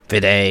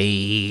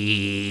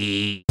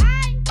Fide.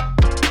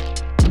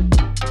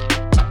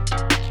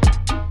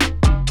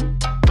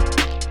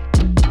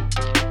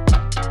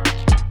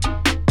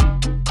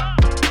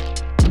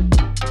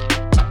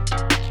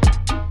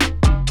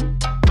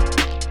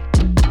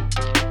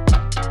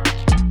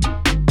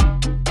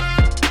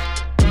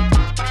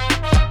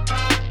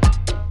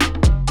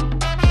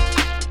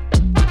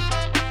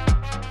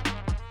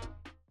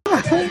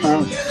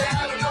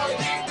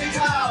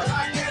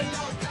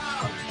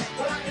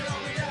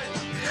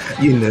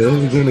 You know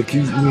you're gonna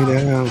keep me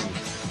down.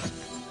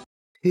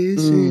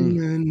 Pissing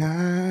the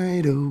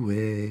night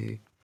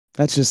away.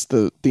 That's just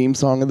the theme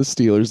song of the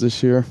Steelers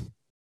this year.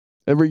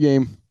 Every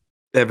game.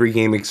 Every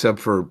game except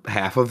for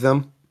half of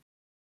them.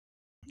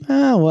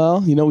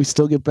 Well, we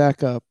still get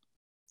back up.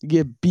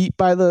 Get beat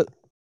by the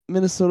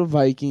Minnesota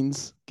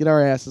Vikings. Get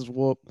our asses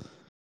whooped.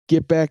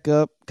 Get back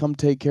up. Come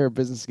take care of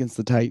business against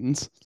the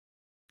Titans.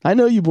 I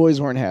know you boys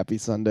weren't happy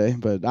Sunday,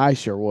 but I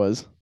sure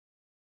was.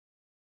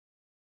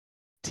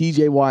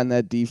 TJ Watt and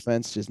that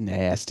defense, just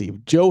nasty.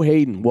 Joe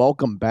Hayden,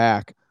 welcome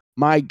back.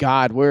 My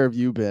God, where have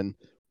you been?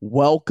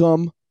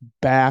 Welcome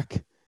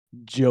back,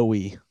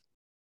 Joey.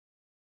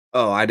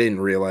 Oh, I didn't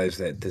realize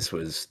that this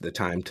was the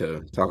time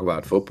to talk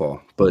about football.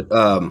 But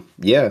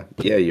yeah,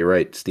 you're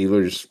right.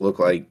 Steelers look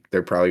like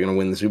they're probably going to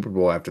win the Super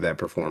Bowl after that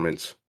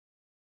performance.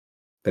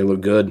 They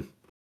look good.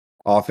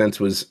 Offense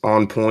was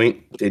on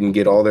point, didn't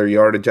get all their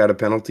yardage out of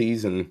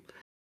penalties, and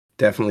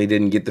definitely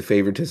didn't get the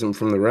favoritism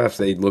from the refs.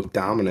 They looked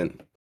dominant.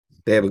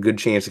 They have a good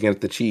chance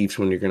against the Chiefs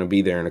when you're going to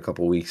be there in a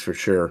couple weeks for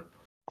sure.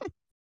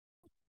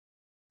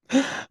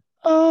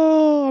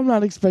 Oh, I'm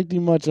not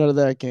expecting much out of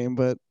that game,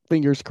 but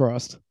fingers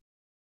crossed.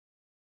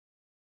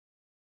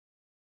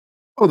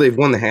 Oh, they've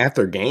won half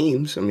their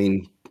games. I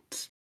mean,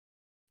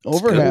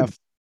 over half.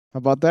 How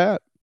about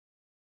that?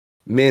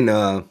 Min,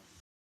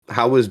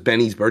 how was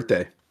Benny's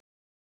birthday?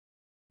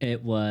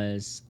 It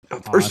was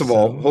First of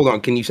all, hold on.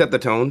 Can you set the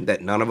tone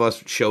that none of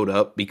us showed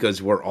up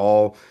because we're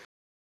all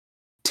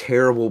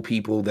terrible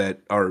people that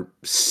are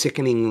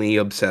sickeningly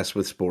obsessed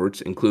with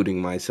sports,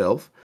 including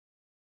myself?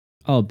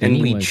 Oh,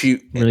 Benny was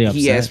really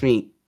upset. He asked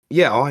me,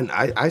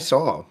 I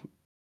saw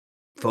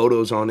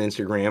photos on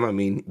Instagram. I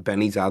mean,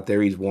 Benny's out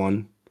there. He's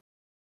one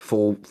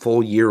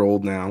full year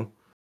old now.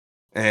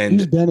 And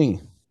who's Benny?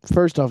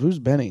 First off, who's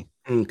Benny?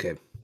 Okay.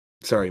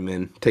 Sorry,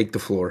 man. Take the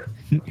floor.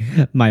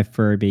 My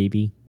fur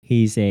baby.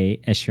 He's a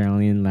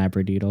Australian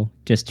Labradoodle.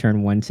 Just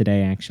turned 1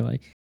 today,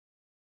 actually.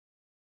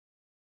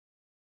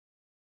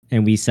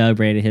 And we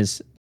celebrated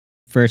his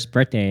first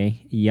birthday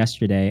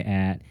yesterday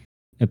at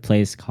a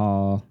place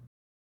called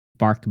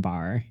Bark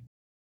Bar.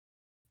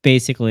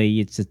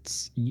 Basically,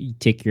 it's you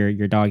take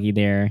your doggy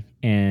there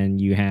and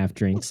you have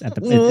drinks at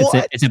the.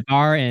 It's a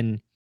bar and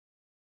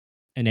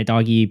a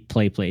doggy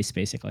play place,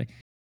 basically.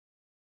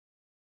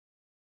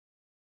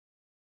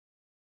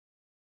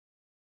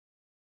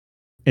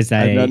 Is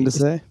that I have nothing to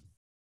say?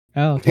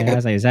 Oh, okay. I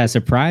was like, is that a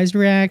surprised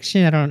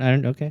reaction? I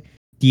don't. Okay.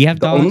 Do you have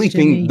dogs?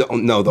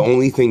 The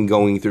only thing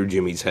going through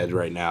Jimmy's head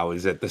right now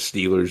is that the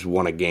Steelers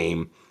won a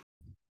game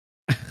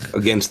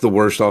against the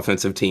worst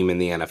offensive team in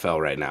the NFL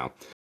right now.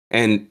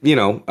 And,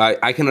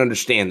 I can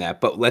understand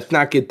that, but let's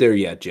not get there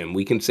yet, Jim.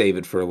 We can save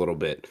it for a little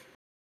bit.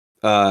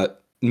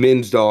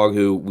 Min's dog,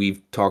 who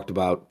we've talked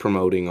about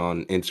promoting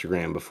on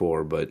Instagram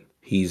before, but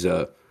he's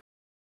a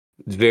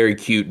very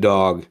cute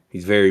dog.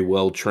 He's very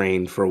well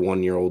trained for a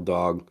 1-year-old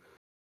dog.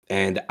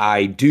 And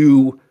I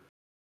do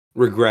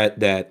regret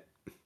that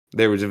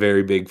there was a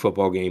very big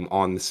football game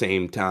on the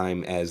same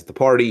time as the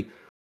party.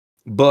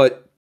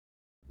 But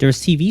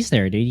there's TVs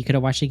there, dude. You could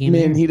have watched the game.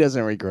 Man, he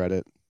doesn't regret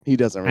it. He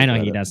doesn't regret it. I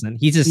know he doesn't.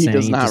 He's just saying. He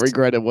does not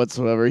regret it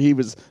whatsoever. He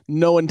was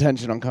no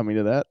intention on coming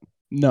to that.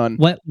 None.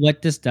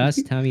 What this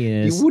does tell me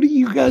is what do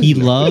you guys he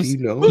know? loves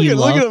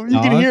Look at him. You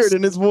can hear it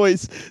in his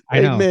voice.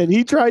 I know. Man,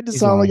 he tried to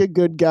sound like a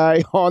good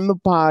guy on the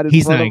pod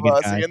in front of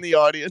us guy. in the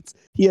audience.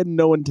 He had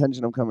no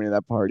intention of coming to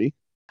that party.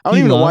 I don't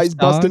even know why he's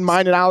busting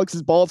mine and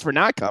Alex's balls for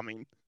not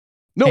coming.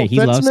 No, he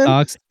loves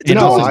dogs.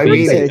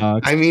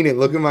 I mean it.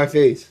 Look at my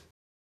face.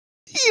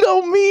 You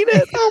don't mean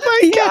it.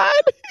 Oh my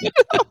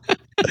God.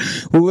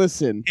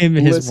 Listen, him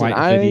and his white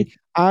hoodie.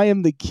 I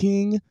am the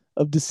king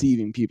of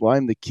deceiving people. I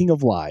am the king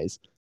of lies.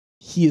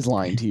 He is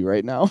lying to you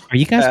right now. Are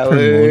you guys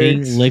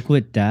promoting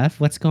Liquid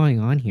Death? What's going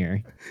on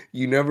here?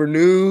 You never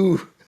knew.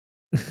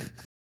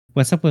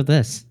 What's up with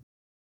this?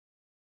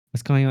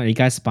 What's going on? Are you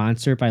guys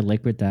sponsored by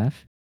Liquid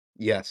Death?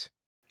 Yes.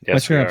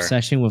 What's your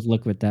obsession with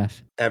Liquid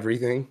Death?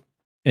 Everything.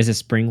 Is it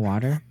spring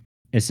water?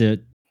 Is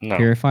it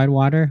purified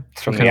water?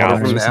 It's from the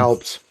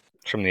Alps.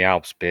 It's from the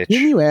Alps, bitch.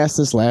 Didn't you ask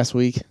this last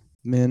week,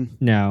 Min?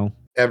 No.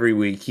 Every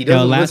week. He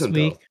doesn't listen,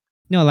 week. Though.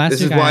 No, last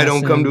This week is why I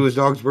don't come to his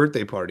dog's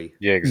birthday party.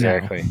 Yeah,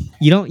 exactly.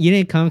 No. You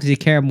didn't come because you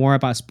care more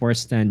about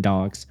sports than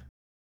dogs.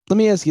 Let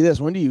me ask you this.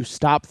 When do you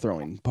stop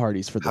throwing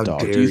parties for the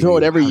dog? Do you throw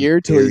it every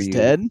year till he's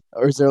dead?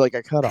 Or is there like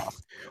a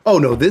cutoff? Oh,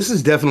 no. This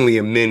is definitely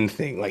a Min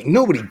thing. Like,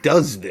 nobody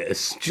does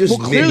this.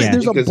 Just clearly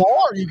there's a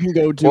bar you can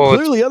go to.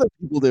 Clearly other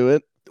people do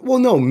it. Well,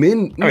 no,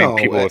 Min. I mean, No,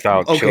 people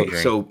without okay.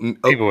 children. So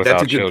People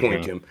that's a without good point,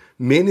 children. Jim.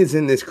 Min is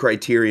in this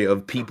criteria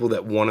of people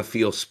that want to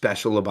feel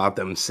special about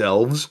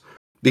themselves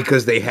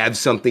because they have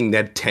something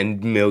that 10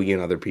 million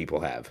other people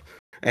have,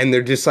 and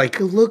they're just like,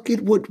 look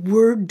at what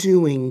we're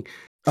doing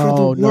for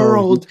Oh the no, you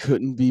world.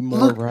 couldn't be more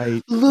Look,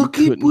 right. look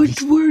You at couldn't what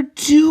be- we're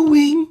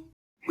doing.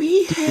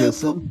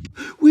 Listen.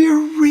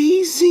 We're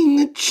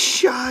raising a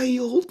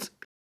child,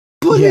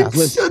 but Yeah, it's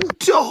listen.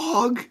 a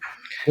dog.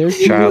 There's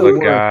Child people Child at of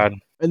work, God.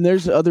 and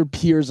there's other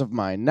peers of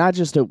mine, not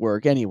just at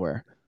work,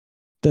 anywhere.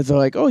 That they're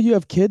like, "Oh, you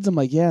have kids?" I'm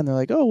like, "Yeah," and they're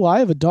like, "Oh, well, I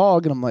have a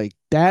dog," and I'm like,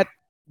 "That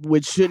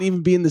which shouldn't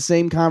even be in the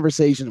same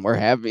conversation we're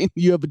having.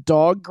 You have a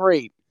dog,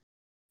 great,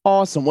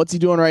 awesome. What's he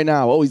doing right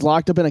now? Oh, he's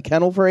locked up in a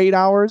kennel for 8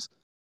 hours.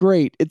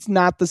 Great. It's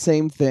not the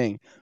same thing.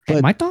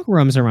 But My dog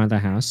roams around the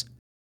house.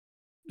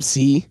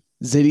 see,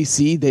 Zitty,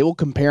 see, they will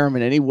compare him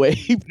in any way.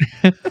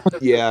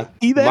 Yeah,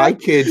 See that? my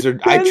kids are.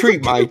 I That is a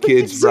treat my perfect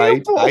kids right.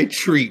 example. I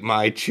treat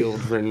my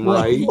children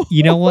Well, right.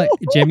 You know what,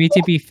 Jimmy?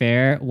 To be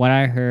fair, what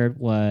I heard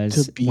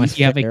was To be once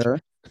you have fair,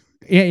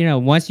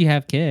 once you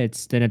have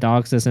kids, then a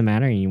dog doesn't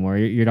matter anymore.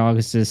 Your dog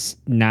is just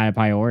not a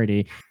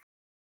priority.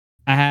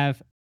 I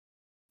have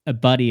a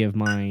buddy of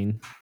mine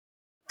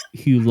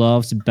who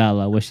loves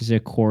Bella, which is a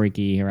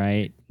corgi,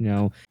 right?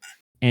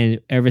 And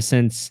ever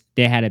since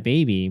they had a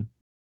baby,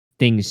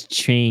 things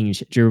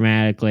changed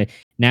dramatically.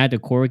 Now the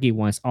corgi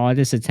wants all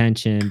this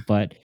attention,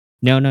 but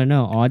no,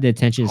 all the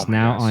attention is Oh my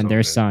now God, on so their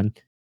good. son.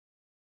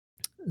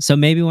 So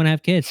maybe when I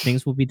have kids,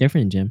 things will be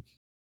different, Jim.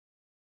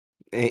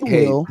 Hey,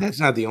 will. that's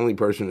not the only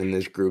person in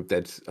this group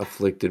that's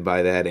afflicted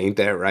by that. Ain't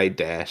that right,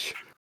 Dash? Too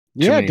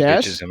Yeah, many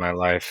Dash. bitches in my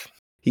life.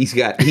 He's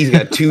got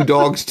 2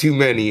 dogs too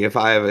many. If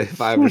I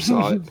ever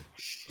saw it.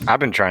 I've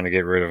been trying to get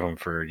rid of them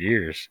for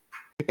years.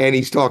 And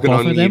he's talking Both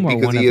on of mute them or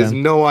because one he of has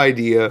them? no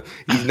idea.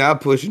 He's not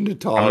pushing to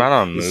talk. I'm not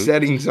on His mute.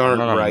 settings I'm aren't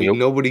not on right. mute.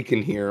 Nobody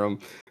can hear him.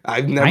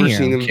 I've never hear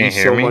seen him. him be Can't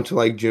hear so me? much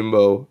like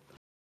Jimbo.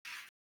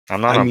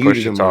 I'm not I on push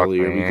muted to him talk,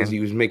 earlier man. because he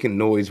was making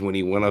noise when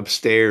he went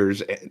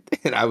upstairs,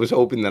 and I was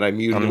hoping that I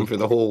muted him for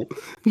the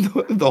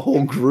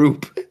whole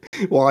group.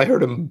 While I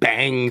heard him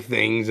bang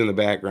things in the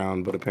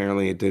background, but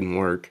apparently it didn't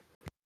work.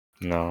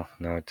 No,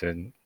 it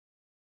didn't.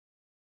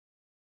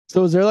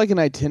 So is there like an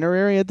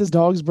itinerary at this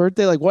dog's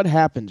birthday? Like what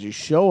happens? You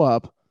show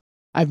up.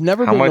 I've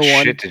never How been much to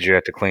one. shit did you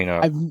have to clean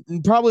up? I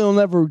probably will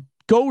never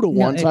go to No,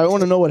 one, so I it's-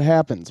 want to know what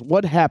happens.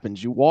 What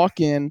happens? You walk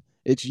in,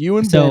 it's you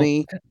and So-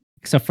 Benny.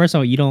 So first of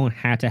all, you don't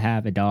have to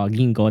have a dog. You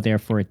can go there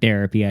for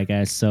therapy, I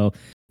guess. So,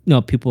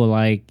 people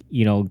like,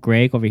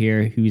 Greg over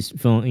here who's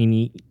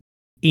feeling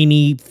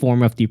any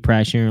form of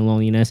depression or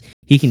loneliness,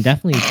 he can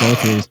definitely go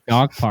to his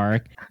dog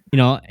park.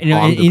 I'm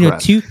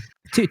depressed.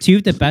 Two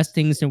of the best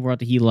things in the world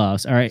that he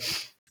loves. All right.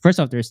 First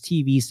off, there's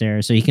TVs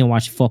there, so he can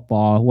watch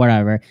football,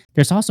 whatever.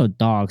 There's also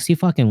dogs. He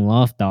fucking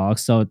loves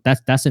dogs, so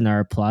that's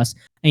another plus.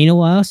 And you know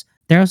what else?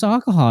 There's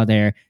alcohol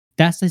there.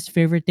 That's his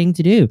favorite thing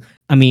to do.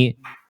 I mean,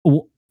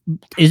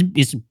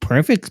 it's a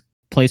perfect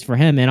place for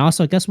him. And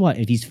also, guess what?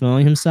 If he's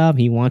feeling himself,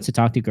 he wants to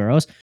talk to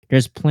girls.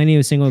 There's plenty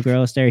of single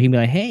girls there. He'd be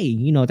like, "Hey,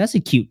 that's a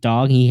cute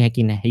dog." He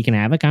can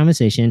have a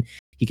conversation.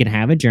 He can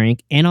have a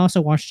drink and also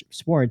watch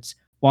sports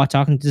while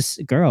talking to this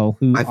girl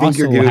who I think also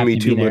you're will giving have me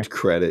to too be there. much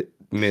credit,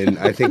 Min.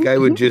 I think I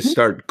would just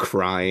start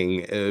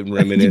crying and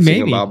reminiscing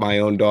Maybe. about my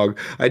own dog.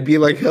 I'd be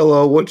like,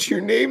 "Hello, what's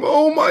your name?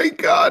 Oh my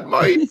god,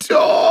 my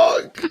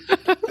dog!"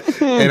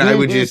 And I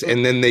would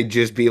and then they'd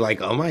just be like,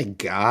 "Oh my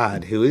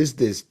god, who is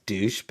this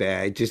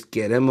douchebag? Just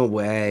get him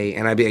away."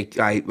 And I'd be like,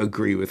 "I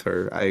agree with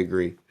her. I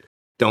agree.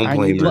 Don't I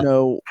blame need to her."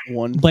 know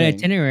one But thing.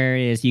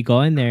 itinerary is you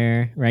go in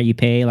there, right? You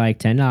pay like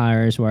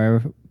 $10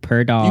 whatever per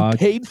You dog.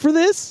 paid for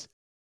this?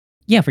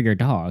 Yeah, for your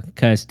dog,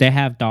 because they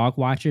have dog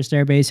watchers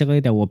there basically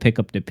that will pick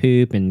up the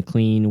poop and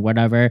clean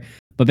whatever.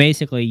 But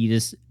basically, you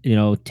just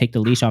take the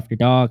leash off your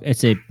dog. I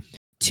think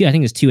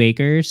it's 2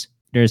 acres.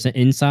 There's an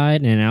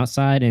inside and an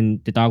outside,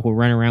 and the dog will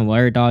run around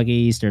where dog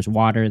eats. There's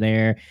water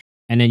there,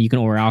 and then you can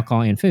order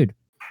alcohol and food,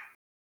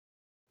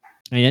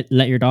 and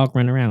let your dog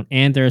run around.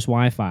 And there's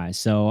Wi-Fi.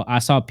 So I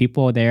saw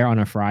people there on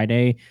a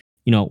Friday,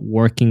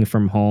 working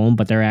from home,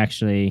 but they're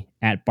actually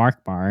at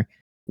Bark Bar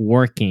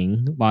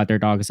working while their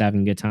dog is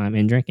having a good time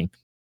and drinking.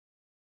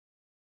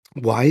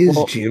 Why is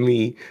Well-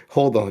 Jimmy?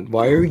 Hold on.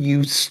 Why are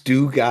you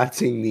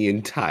Stu-Gotzing the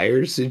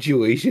entire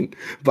situation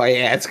by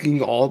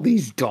asking all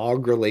these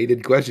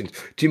dog-related questions?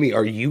 Jimmy,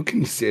 are you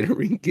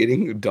considering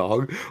getting a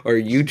dog? Or are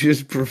you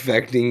just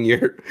perfecting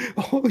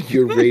all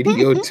your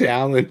radio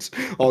talents,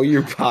 all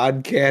your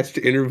podcast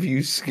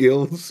interview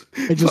skills?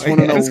 I just by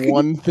want to know asking-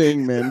 one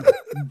thing, man.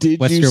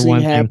 Did What's you your sing one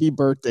thing? happy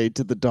birthday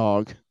to the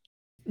dog?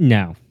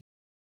 No,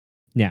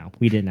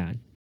 we did not.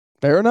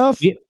 Fair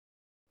enough. We-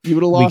 You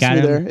would have we lost got me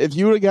him- there. If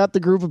you would have got the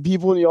group of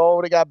people and you all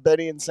would have got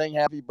Betty and sang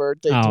happy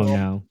birthday Oh to him.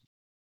 no,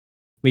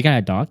 we got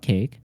a dog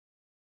cake.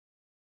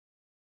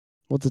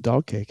 What's a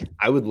dog cake?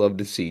 I would love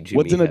to see Jimmy.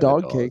 What's in a have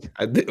dog cake?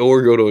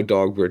 Or go to a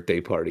dog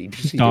birthday party.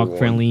 Just either one. Dog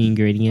friendly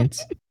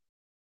ingredients.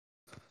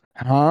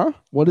 Huh?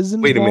 What is in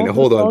Wait a minute, involved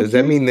hold with on. dog Does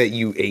that cake? mean that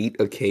you ate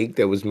a cake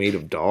that was made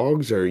of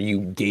dogs, or you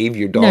gave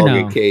your No, dog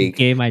no, a cake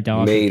gave my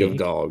dog a made of cake.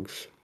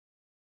 dogs?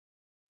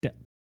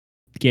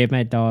 gave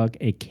my dog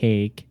a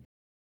cake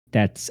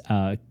that's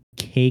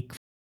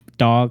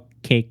dog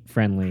cake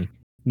friendly,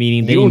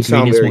 meaning the You don't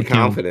sound ingredients very won't kill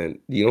 'em.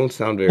 confident. You don't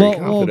sound very Well,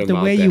 confident the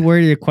about way that. you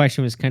worded the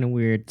question was kind of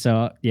weird.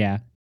 So yeah.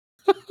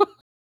 Do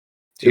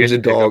It you was guys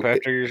a pick dog. up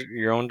after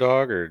your own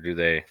dog, or do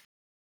they?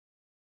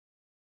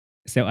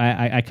 So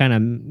I kind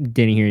of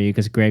didn't hear you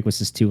because Greg was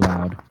just too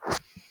loud.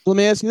 Let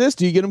me ask you this: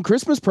 do you get him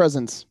Christmas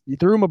presents? You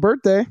threw him a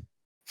birthday.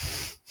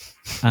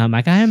 I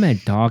got him a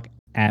dog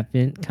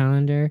advent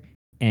calendar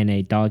and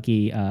a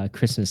doggy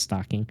Christmas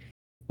stocking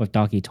with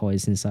doggy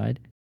toys inside.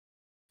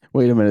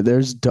 Wait a minute.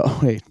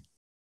 Wait.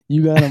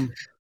 You got him.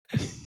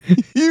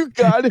 You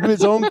got him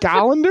his own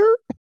calendar?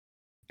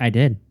 I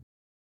did.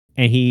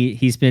 And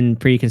he's been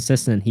pretty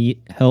consistent.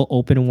 He'll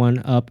open one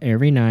up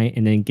every night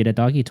and then get a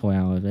doggy toy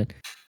out of it.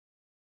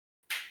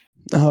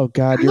 Oh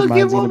God, your Look at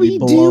mind's what gonna be we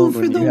do blown for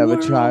when the you have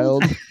world. a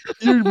child.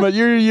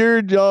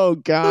 You're oh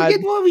God. Look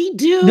at what we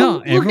do. No,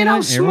 Look at how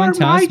everyone smart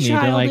my tells me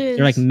child they're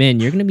like, is. "Man,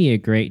 you're gonna be a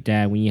great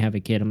dad when you have a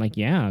kid." I'm like,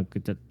 "Yeah,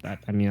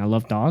 I mean, I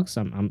love dogs.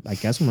 I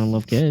guess I'm gonna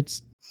love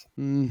kids."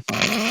 Mm.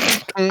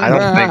 I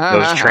don't think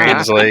those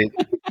translate.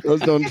 Those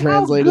don't How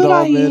translate at good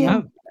all, I man.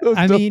 am. Those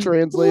I don't mean,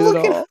 translate at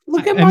all.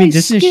 Look at I my mean,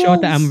 this is show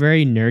that I'm skills.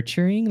 very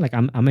nurturing. Like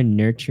I'm a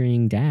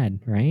nurturing dad,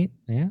 right?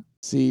 Yeah.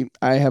 See,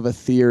 I have a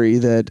theory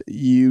that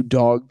you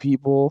dog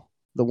people,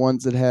 the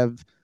ones that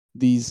have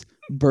these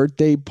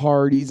birthday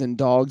parties and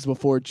dogs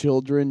before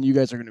children, you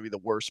guys are going to be the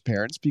worst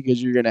parents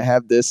because you're going to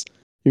have this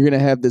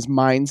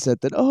mindset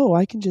that, oh,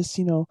 I can just,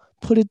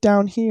 put it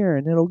down here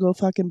and it'll go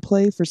fucking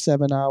play for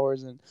 7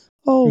 hours and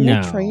we'll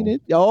train No.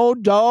 it. Oh,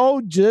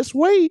 no, just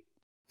wait.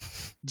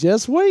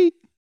 Just wait.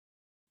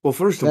 Well,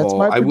 first of That's all,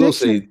 my I will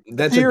say prediction.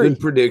 that's Theory. a good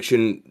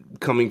prediction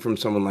coming from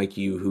someone like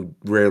you who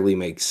rarely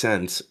makes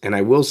sense. And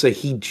I will say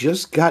he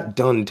just got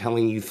done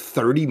telling you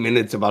 30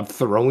 minutes about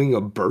throwing a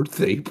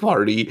birthday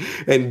party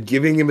and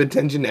giving him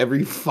attention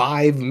every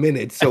 5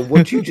 minutes. So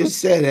what you just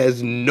said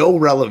has no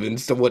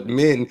relevance to what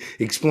Min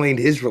explained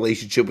his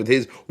relationship with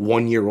his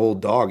 1-year-old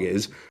dog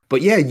is.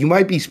 But yeah, you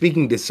might be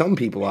speaking to some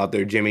people out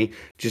there, Jimmy,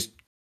 just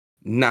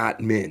not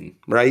Min,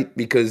 right?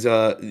 Because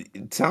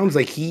it sounds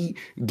like he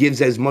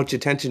gives as much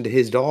attention to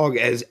his dog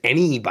as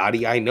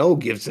anybody I know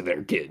gives to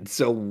their kids.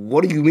 So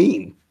what do you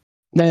mean?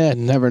 Nah,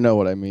 never know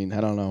what I mean.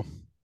 I don't know.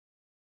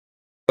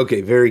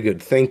 Okay, very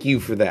good. Thank you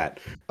for that.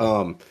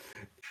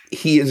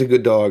 He is a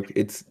good dog.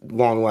 It's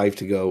long life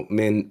to go.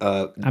 Min,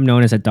 I'm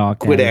known as a dog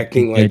quit daddy.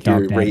 acting Good like dog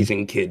you're daddy.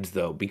 raising kids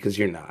though, because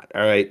you're not.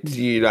 All right,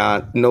 you're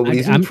not.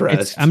 Nobody's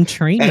impressed. I'm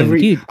training,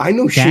 dude. I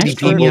know Dash shitty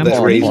told me people I'm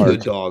that raise training.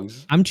 good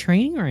dogs. I'm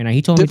training right now.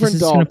 He told me Different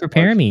this is going to dog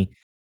prepare park. me.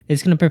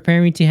 It's going to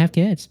prepare me to have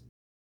kids.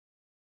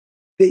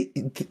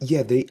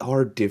 They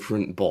are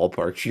different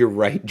ballparks. You're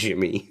right,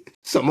 Jimmy.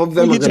 Some of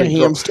Let them me are get you a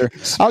going to hamster.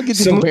 I'll get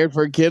you prepared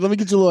for a kid. Let me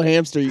get you a little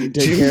hamster you can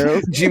take care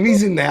of.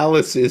 Jimmy's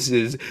analysis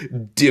is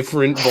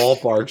different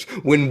ballparks.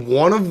 When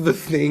one of the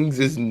things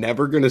is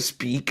never going to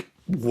speak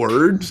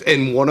words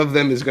and one of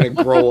them is going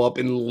to grow up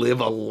and live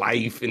a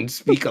life and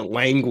speak a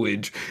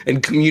language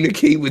and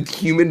communicate with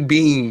human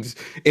beings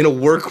in a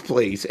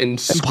workplace and And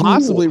school.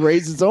 possibly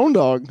raise its own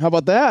dog. How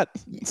about that?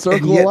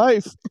 Circle yet- of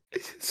life.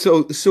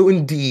 So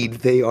indeed,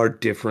 they are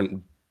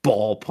different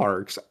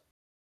ballparks.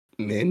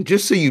 Man,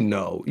 just so you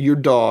know, your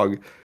dog,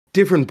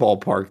 different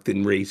ballpark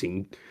than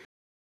raising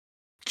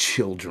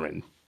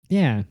children.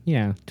 Yeah,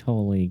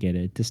 totally get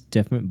it. Just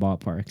different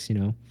ballparks,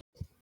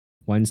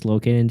 One's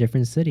located in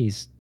different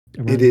cities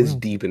around It the is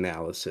world. deep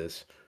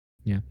analysis.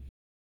 Yeah.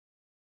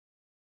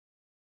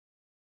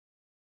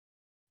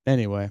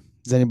 Anyway,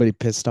 is anybody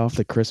pissed off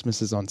that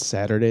Christmas is on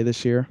Saturday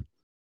this year?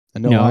 I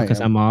know No, I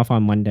because am. I'm off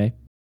on Monday.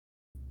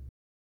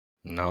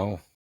 No.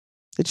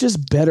 It's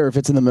just better if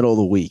it's in the middle of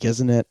the week,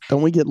 isn't it?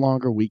 Don't we get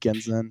longer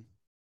weekends then?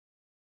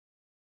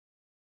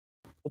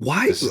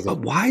 Why This is the-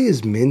 why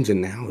is Min's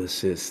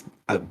analysis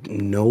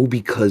no,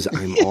 because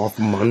I'm off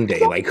Monday?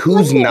 Like,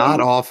 who's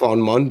not off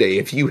on Monday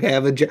if you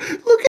have a job?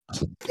 Look at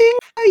the thing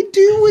I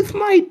do with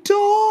my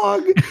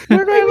dog.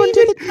 We're I going to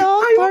mean, the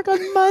dog I'm- park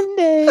on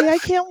Monday. I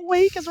can't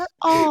wait because we're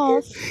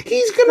off.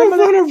 He's gonna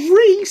run a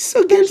race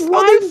There's against other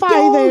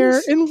Wi-Fi there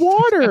dogs. and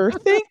water.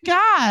 Thank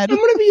God. I'm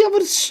gonna be able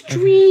to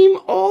stream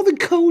all the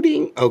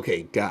coding.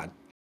 Okay, God,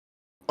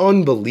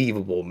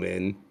 unbelievable,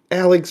 man.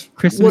 Alex,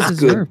 Christmas what's is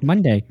good? reserved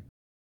Monday.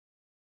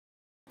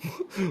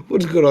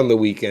 What's good on the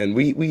weekend?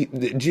 We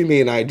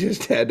Jimmy and I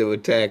just had to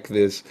attack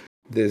this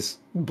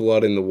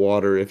blood in the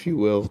water, if you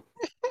will.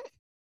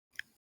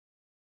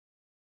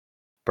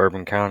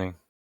 Bourbon County.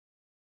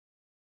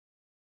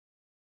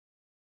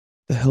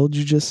 The hell did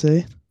you just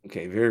say?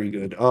 Okay, very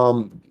good.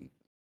 Are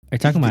you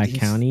talking about a he's-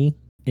 county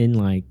in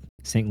like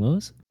St.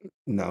 Louis?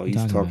 No, I'm he's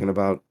talking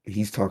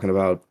talking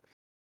about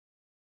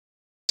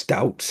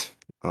stouts.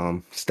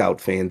 Stout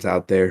fans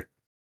out there.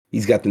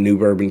 He's got the new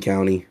Bourbon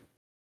County.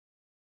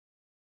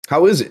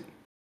 How is it?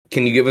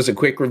 Can you give us a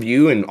quick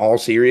review in all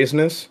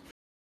seriousness?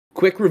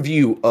 Quick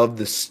review of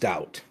the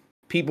stout.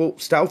 People,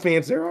 stout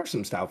fans, there are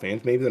some stout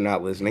fans. Maybe they're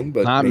not listening,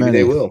 but Not maybe many.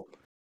 they will.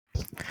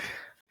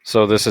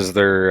 So this is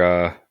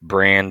their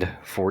brand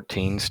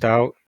 14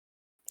 stout.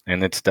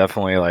 and it's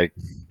definitely like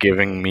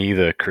giving me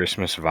the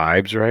Christmas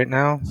vibes right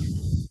now.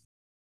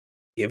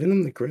 Giving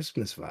them the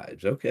Christmas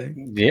vibes. Okay.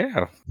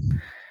 Yeah,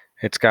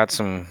 it's got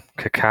some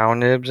cacao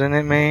nibs in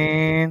it,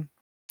 man.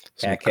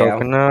 Some Cacao.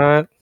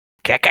 coconut.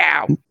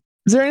 Cacao.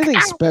 Is there anything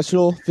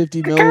special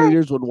 50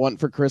 milliliters would want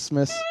for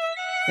Christmas?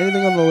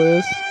 Anything on the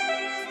list?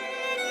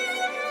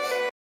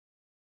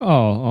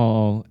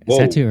 Oh, is Whoa.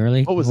 that too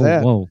early? What was Oh,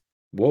 that? Whoa,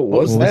 What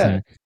What was was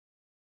that?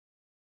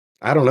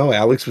 I don't know.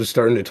 Alex was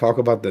starting to talk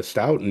about the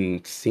stout, and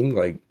it seemed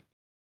like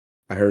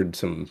I heard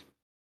some,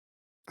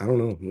 I don't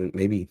know,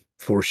 maybe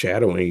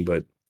foreshadowing,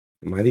 but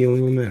am I the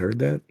only one that heard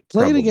that?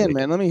 Play it again,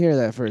 Probably. man. Let me hear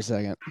that for a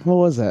second. What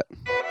was that?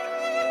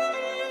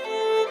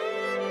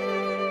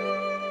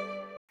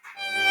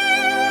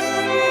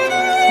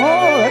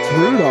 Oh, that's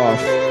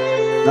Rudolph.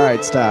 All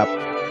right, stop.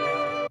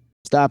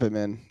 Stop it,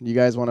 man. You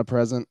guys want a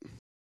present?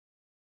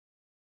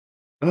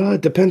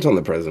 It depends on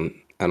the present.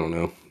 I don't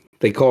know.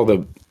 They call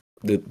the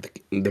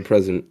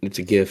present. It's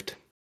a gift.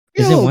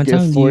 Is Got a it little one gift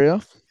time for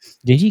you?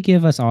 did you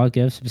give us all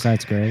gifts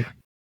besides Greg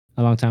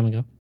a long time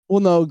ago? Well,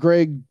 no,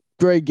 Greg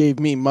gave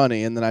me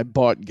money, and then I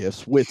bought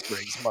gifts with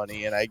Greg's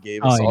money, and I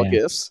gave us Oh, all yeah.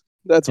 gifts.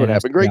 That's Yeah, what that's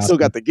happened. Greg pretty still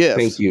got the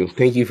gifts.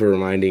 Thank you for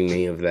reminding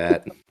me of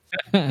that.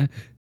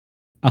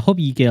 I hope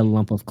you get a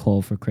lump of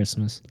coal for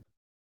Christmas.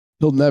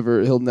 He'll never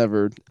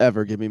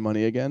ever give me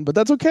money again, but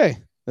that's okay.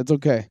 That's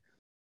okay.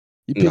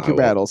 You pick No, I your won't.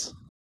 battles.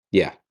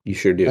 Yeah, you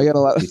sure do. I got a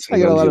lot. You I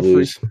got a sometimes lot you of free.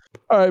 lose.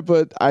 All right,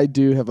 but I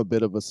do have a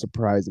bit of a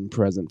surprise and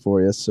present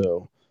for you.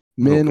 So,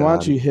 Min, why don't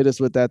God. you hit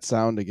us with that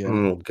sound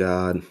again? Oh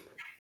God.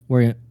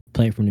 We're gonna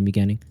play it from the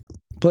beginning.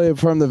 Play it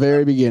from the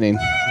very beginning.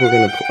 We're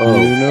gonna.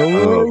 You know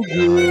oh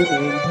Rogan God.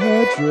 and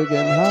Patrick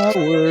and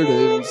Howard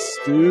and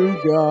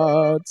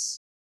Stugatz,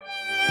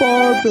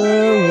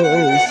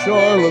 Barbaro,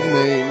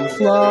 Charlemagne,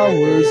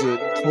 Flowers, and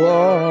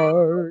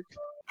Clark.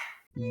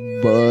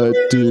 But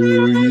do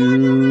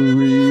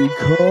you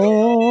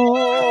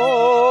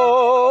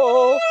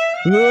recall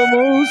the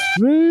most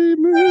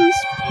famous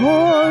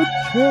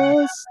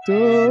podcast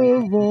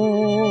of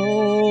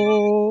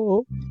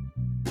all?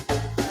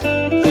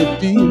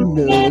 50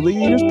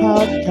 Milliliters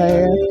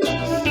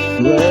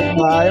Podcast, led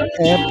by our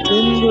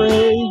Captain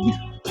Greg.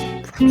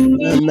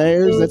 And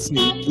there's that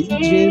sneaky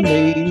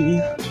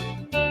Jimmy,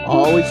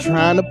 always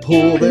trying to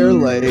pull their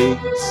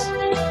legs.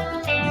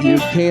 You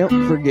can't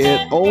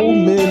forget Old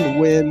Min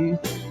Win.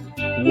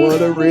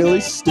 What a really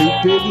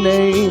stupid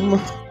name.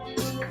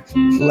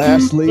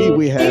 Lastly,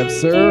 we have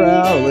Sir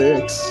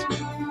Alex,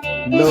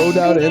 no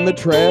doubt in the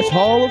Trash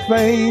Hall of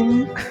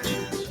Fame.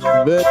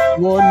 That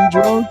one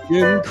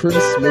drunken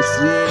Christmas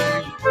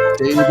Eve,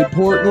 David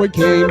Portnoy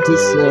came to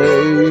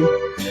say,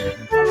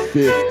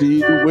 50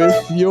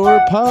 with your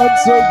pod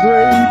so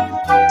great.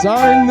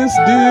 Sign this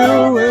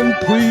deal and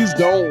please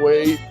don't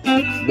wait.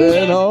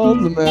 Then all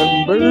the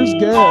members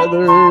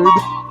gathered,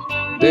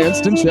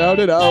 danced and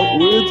shouted out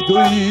with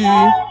glee.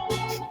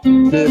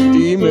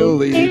 50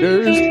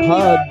 Milliliters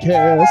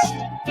Podcast,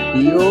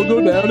 you'll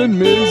go down in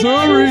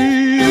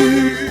misery.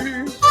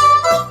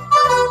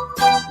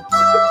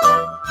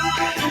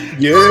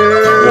 Yeah.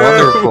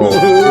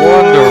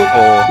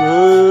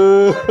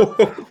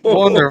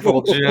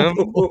 Wonderful, Jim.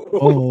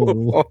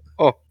 Oh.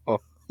 Oh.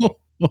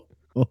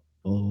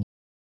 Oh.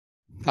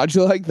 How'd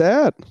you like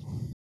that?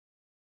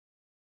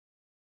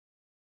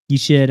 You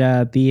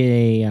should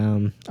be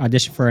a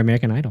audition for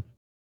American Idol.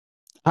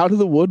 Out of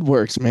the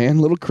woodworks, man.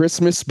 Little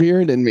Christmas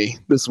spirit in me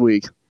this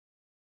week.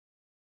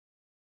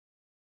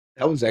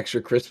 That was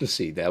extra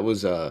Christmassy. That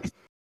was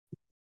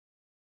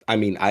I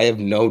mean, I have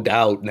no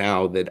doubt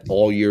now that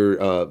all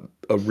your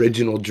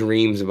original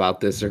dreams about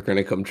this are going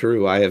to come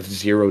true. I have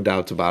zero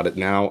doubts about it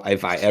now.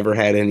 If I ever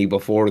had any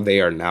before,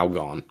 they are now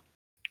gone.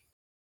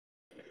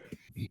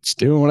 Just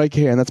doing what I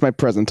can. That's my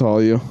present to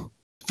all you.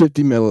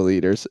 50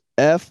 milliliters.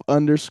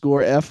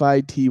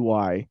 F_FITY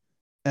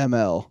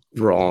ML.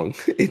 Wrong.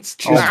 It's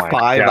just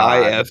my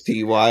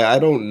 5IFTY. I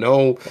don't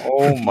know.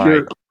 Oh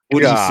my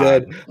What God. he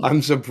said.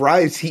 I'm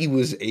surprised he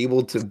was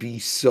able to be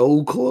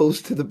so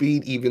close to the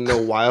beat, even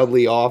though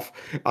wildly off.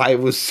 I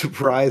was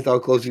surprised how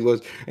close he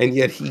was, and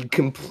yet he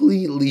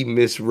completely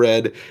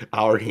misread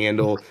our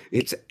handle.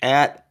 It's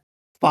at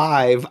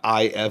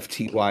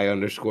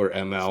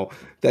 5IFTY_ML.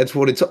 That's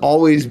what it's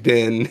always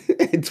been.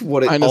 It's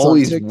what it Mine is on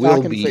always TikTok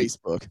will and be.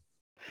 Facebook.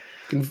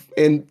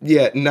 And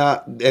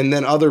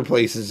then other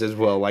places as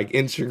well, like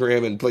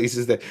Instagram and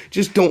places that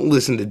just don't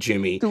listen to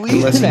Jimmy Do we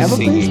unless even have he's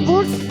a singing.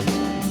 Facebook?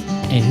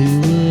 And who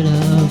would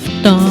have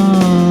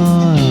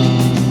thought?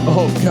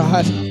 Oh,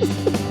 God.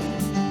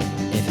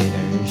 If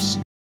haters.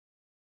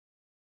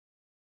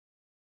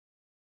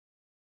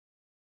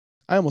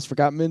 I almost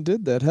forgot Min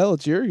did that. Hell,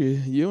 it's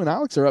you and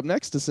Alex are up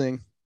next to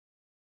sing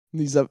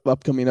these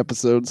upcoming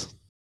episodes.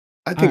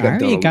 I think I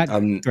I've already done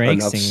got Drake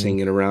enough singing.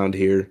 singing around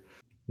here.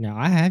 No,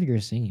 I have your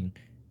singing.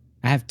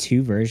 I have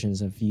 2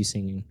 versions of you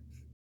singing.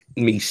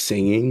 Me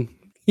singing?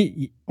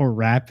 Or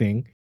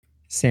rapping.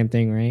 Same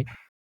thing, right?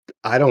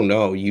 I don't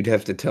know. You'd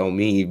have to tell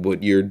me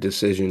what your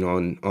decision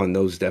on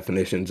those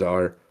definitions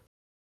are.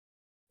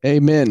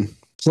 Amen.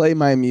 Play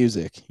my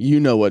music. You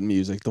know what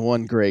music? The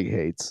one Greg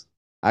hates.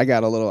 I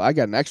got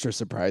an extra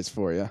surprise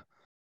for you.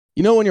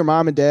 You know when your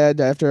mom and dad,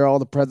 after all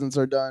the presents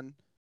are done,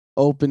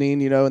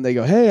 opening, and they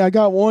go, "Hey, I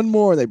got one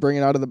more." They bring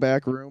it out of the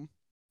back room.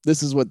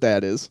 This is what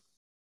that is.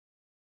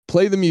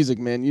 Play the music,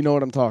 man. You know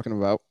what I'm talking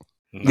about.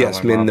 No,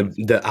 Yes, my man. mom-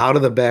 The out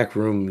of the back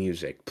room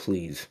music,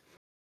 please.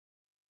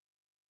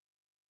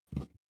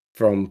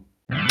 From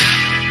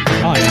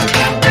Oh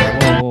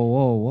yeah.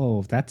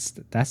 Whoa. That's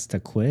the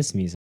quiz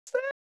music.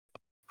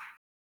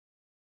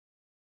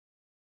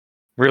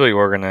 really it's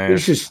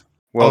organized. just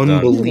Well done.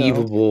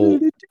 unbelievable,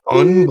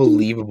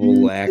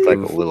 unbelievable lack Like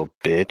a of little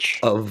bitch.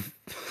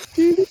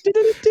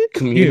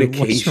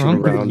 communication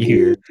wrong with around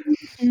you?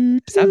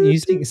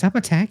 here. Stop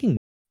attacking me.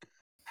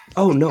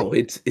 Oh no,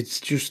 it's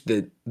just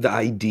the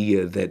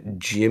idea that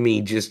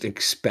Jimmy just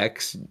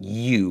expects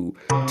you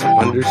to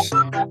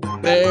understand.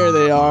 There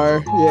they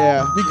are.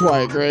 Yeah, be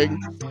quiet, Greg.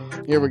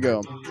 Here we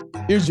go.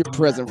 Here's your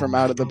present from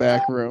out of the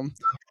back room.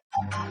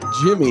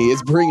 Jimmy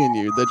is bringing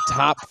you the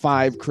top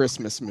 5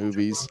 Christmas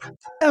movies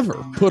ever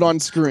put on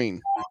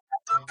screen.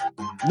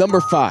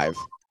 Number 5,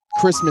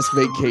 Christmas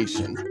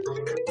Vacation.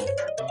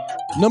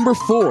 Number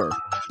 4,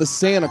 The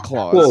Santa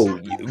Claus. Whoa,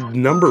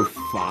 number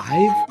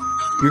 5?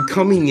 You're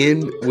coming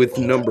in with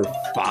number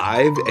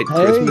 5 at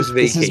Christmas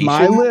Vacation? This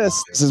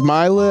is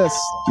my list.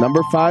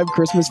 Number 5,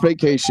 Christmas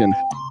Vacation.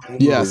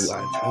 Yes.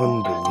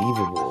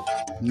 Unbelievable.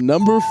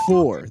 Number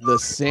 4, The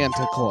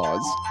Santa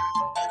Claus.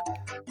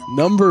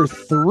 Number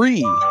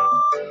 3.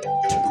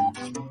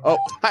 Oh,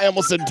 I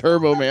almost said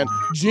Turbo Man.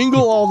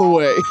 Jingle All the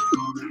Way.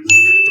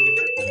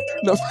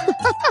 No,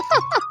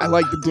 I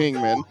like the ding,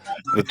 man.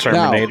 The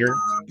Terminator.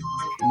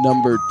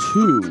 Number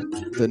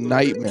 2, The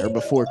Nightmare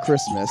Before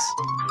Christmas.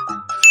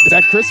 Is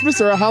that Christmas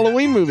or a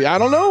Halloween movie? I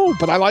don't know,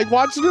 but I like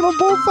watching it on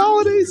both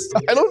holidays.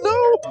 I don't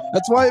know.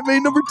 That's why it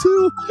made number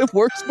 2. It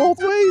works both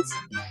ways.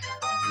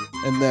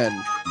 And then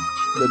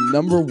the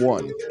number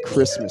 1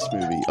 Christmas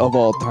movie of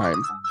all time.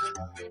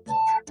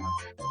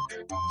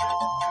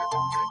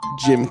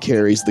 Jim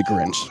Carrey's The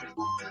Grinch.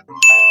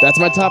 That's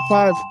my top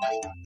 5.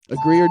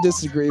 Agree or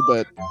disagree,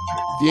 but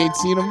if you ain't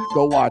seen them,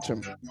 go watch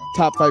them.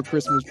 Top 5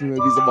 Christmas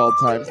movies of all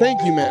time.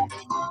 Thank you, man.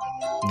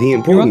 The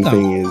important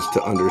welcome. thing is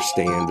to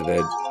understand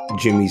that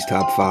Jimmy's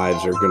top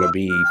 5s are going to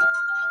be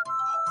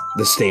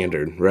the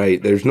standard,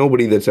 right? There's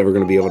nobody that's ever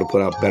going to be able to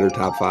put out better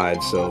top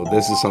 5s, so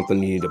this is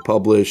something you need to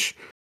publish.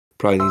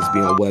 Probably needs to be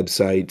on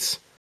websites.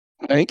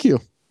 Thank you.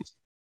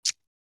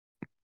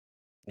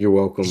 You're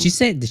welcome. Did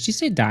she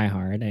say Die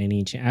Hard?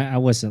 I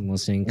wasn't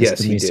listening Yes,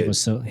 the he music did. was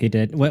so he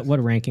did. What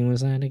ranking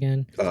was that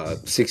again?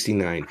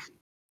 69.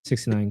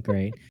 69.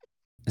 Great.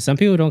 Some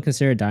people don't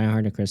consider Die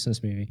Hard a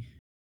Christmas movie.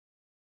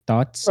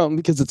 Thoughts?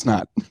 Because it's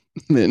not.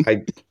 Man.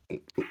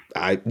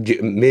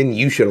 Min,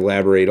 you should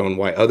elaborate on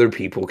why other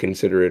people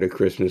consider it a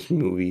Christmas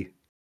movie.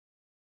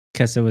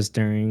 Because it was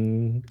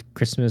during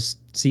Christmas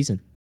season.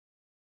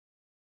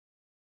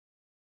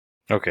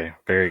 Okay,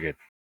 very good.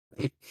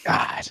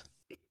 God.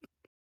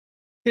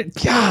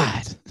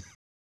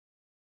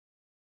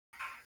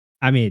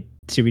 I mean,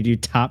 should we do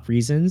top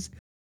reasons?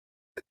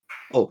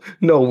 Oh,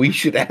 no, we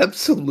should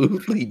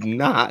absolutely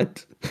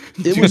not.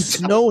 It was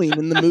snowing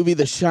in the movie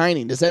The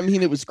Shining. Does that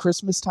mean it was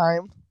Christmas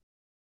time?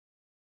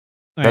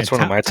 All That's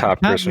one of my top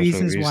Christmas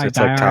reasons movies. why It's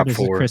Die like Hard top is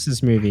a 4.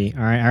 Christmas movie.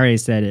 All right, I already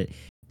said it.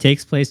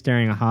 Takes place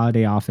during a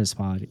holiday office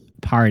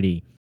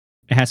party.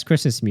 It has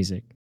Christmas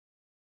music.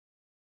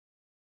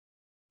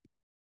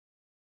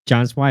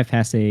 John's wife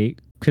has a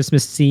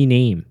Christmassy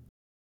name.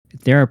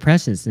 There are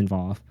presents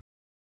involved.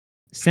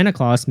 Santa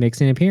Claus makes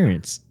an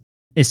appearance.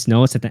 It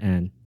snows at the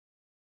end.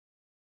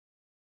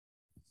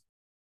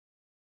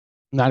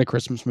 Not a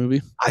Christmas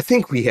movie. I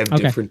think we have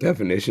Okay. different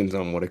definitions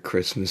on what a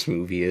Christmas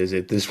movie is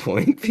at this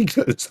point,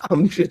 because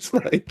I'm just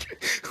like...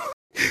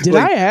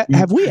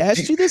 Have we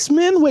asked you this,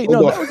 Min? Wait,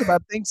 Hold no, on. that was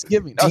about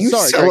Thanksgiving. Do you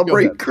sorry, Greg, go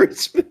celebrate ahead.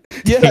 Christmas?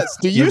 Yes.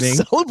 Do you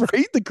Thanksgiving?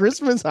 celebrate the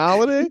Christmas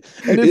holiday?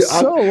 And if Yeah,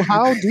 so,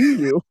 how do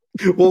you?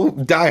 Well,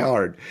 Die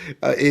Hard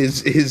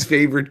is his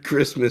favorite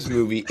Christmas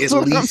movie, That's at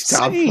what I'm least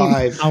top saying.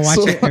 5. I'll watch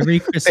it every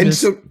Christmas.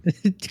 so-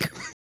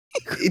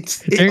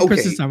 Every okay.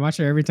 Christmas, I watch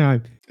it every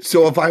time.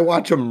 So if I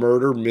watch a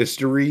murder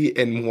mystery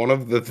and one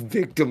of the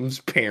victims'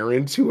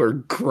 parents who are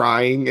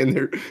crying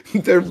and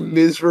they're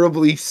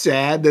miserably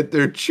sad that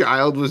their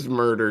child was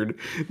murdered,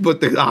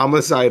 but the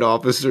homicide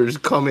officers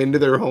come into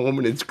their home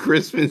and it's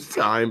Christmas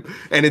time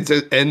and it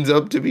ends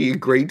up to be a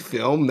great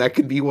film, that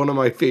could be one of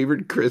my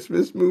favorite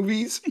Christmas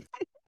movies.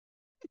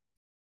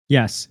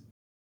 Yes.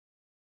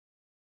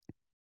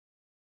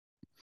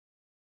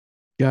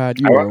 God,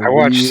 I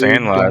watch weird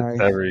Sandlot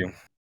guy.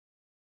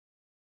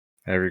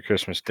 every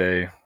Christmas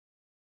day.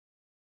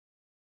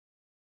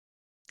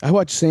 I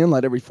watch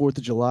Sandlot every 4th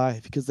of July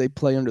because they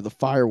play under the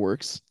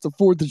fireworks. It's a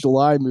 4th of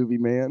July movie,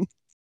 man.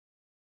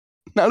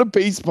 Not a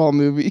baseball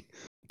movie.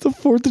 It's a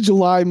 4th of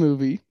July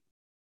movie.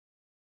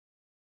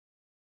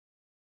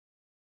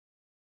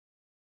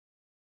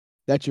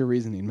 That's your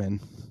reasoning, man.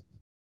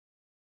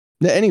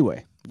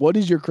 Anyway, what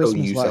is your Oh,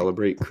 Christmas you like?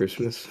 celebrate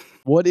Christmas?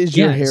 What is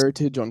your Yes.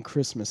 heritage on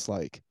Christmas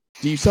like?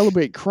 Do you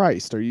celebrate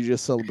Christ, or you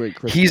just celebrate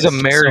Christmas? He's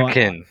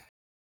American.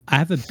 I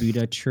have a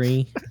Buddha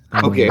tree.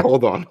 Okay,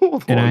 hold on,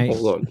 and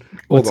hold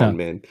What's on, up?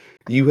 man.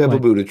 You have a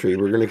What? Buddha tree.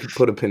 We're gonna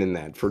put a pin in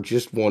that for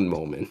just one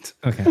moment.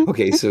 Okay.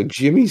 Okay, so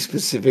Jimmy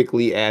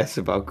specifically asked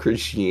about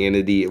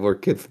Christianity or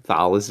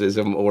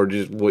Catholicism or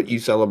just what you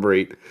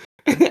celebrate.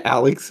 And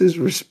Alex's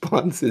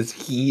response is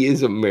he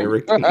is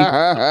American.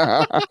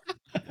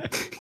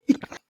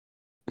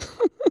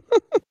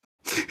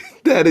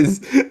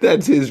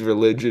 That's his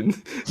religion.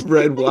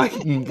 Red,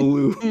 white, and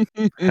blue.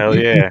 Hell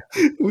yeah.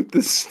 With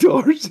the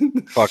stars and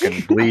the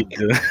Fucking bleed.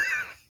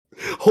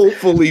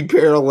 hopefully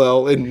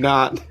parallel and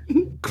not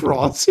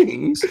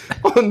crossing.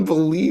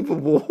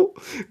 Unbelievable.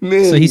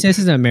 Man. So he says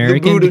he's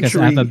American Buddha because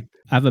I tree.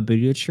 have a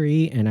Buddha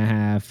tree and I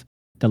have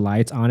the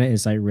lights on it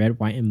is like red,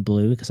 white, and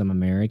blue because I'm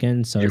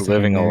American. So You're it's like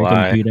living a American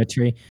lie. Buddha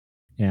tree.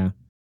 Yeah.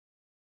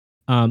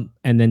 And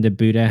then the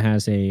Buddha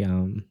has a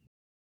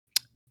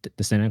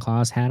the Santa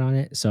Claus hat on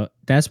it. So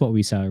that's what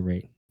we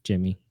celebrate,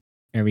 Jimmy.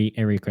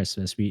 Every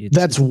Christmas.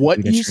 That's what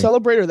Buddha you tree.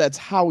 celebrate, or that's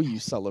how you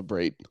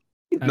celebrate?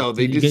 No,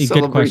 they good just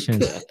celebrate question.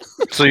 that.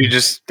 So you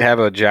just have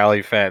a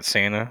jolly fat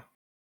Santa?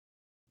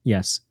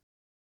 Yes.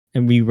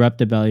 And we rub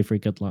the belly for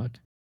good luck.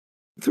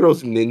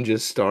 Throws ninja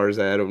stars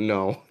at him.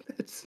 No.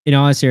 In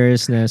all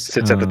seriousness,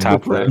 Sits at the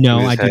top of no,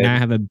 his I do head. not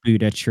have a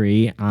Buddha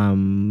tree.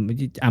 I'm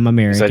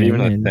American. Is that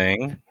even a and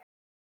thing?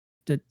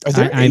 Is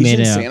there I made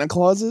Asian a Santa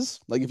Clauses?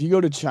 Like if you go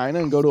to China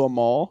and go to a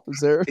mall, is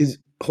there?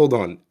 Hold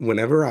on.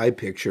 Whenever I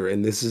picture,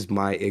 and this is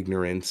my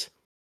ignorance,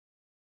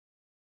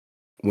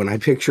 when I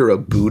picture a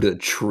Buddha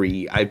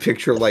tree, I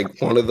picture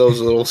like one of those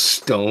little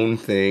stone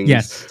things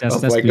Yes,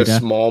 that's like Buddha. a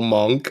small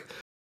monk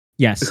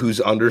Yes.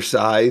 who's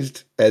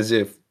undersized, as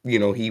if,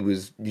 he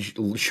was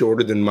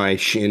shorter than my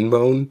shin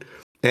bone.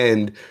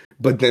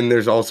 But then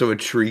there's also a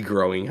tree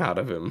growing out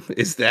of him.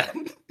 Is that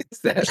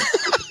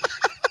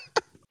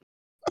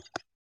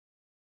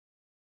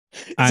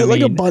Is it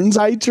like a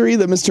bonsai tree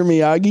that Mr.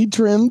 Miyagi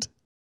trimmed?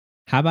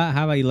 How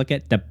about you look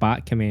at the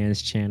Bot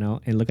Commands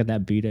channel and look at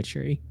that Buddha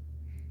tree?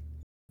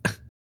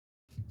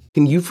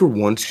 Can you for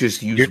once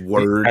just use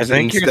words I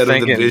think instead of the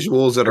thinking,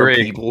 visuals that Greg,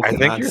 our people I cannot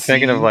think you're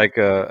thinking see? of like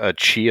a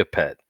chia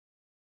pet.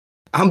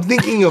 I'm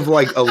thinking of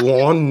like a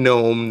lawn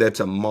gnome that's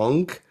a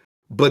monk,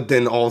 but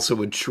then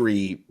also a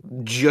tree,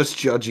 just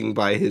judging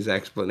by his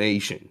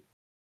explanation.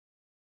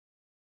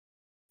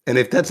 And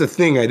if that's a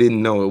thing, I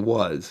didn't know it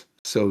was.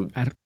 So,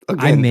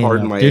 again,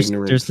 pardon my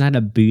ignorance. There's not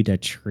a Buddha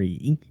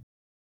tree.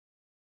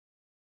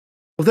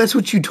 Well, that's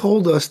what you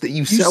told us that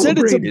you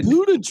celebrated. celebrated. Said it's a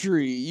Buddha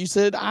tree. You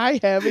said, I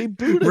have a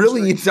Buddha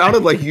really, tree. It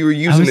sounded like you were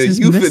using a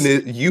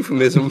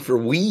euphemism for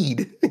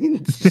weed.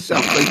 It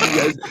sounds like you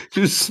guys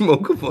just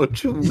smoke a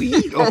bunch of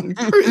weed on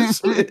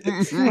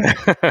Christmas.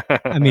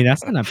 I mean,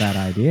 that's not a bad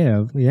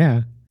idea.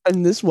 Yeah.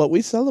 And this is what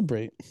we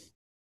celebrate.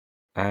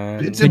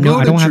 It's a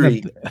Buddha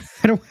tree.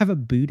 I don't have a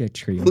Buddha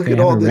tree. Look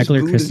at all this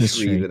Buddha Christmas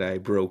tree that I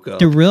broke up.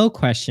 The real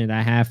question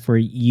I have for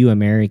you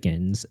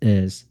Americans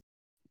is,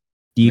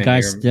 do you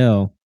guys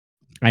still...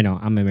 I know,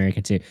 I'm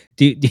American too.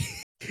 Do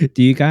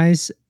you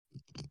guys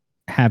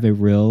have a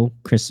real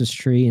Christmas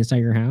tree inside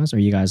your house, or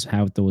you guys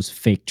have those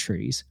fake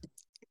trees?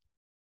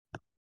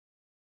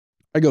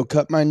 I go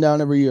cut mine down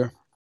every year.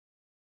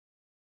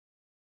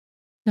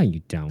 No,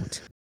 you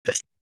don't.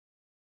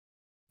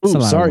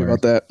 Ooh, sorry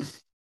about that.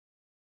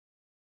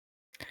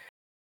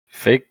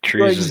 Fake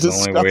trees is the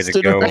only way to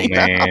go, right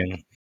man. Now.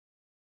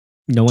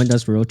 No one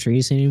does real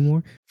trees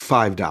anymore?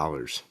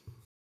 $5.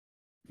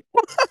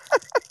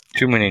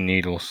 Too many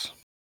needles.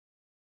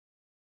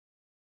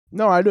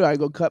 No, I do. I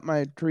go cut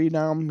my tree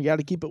down. You got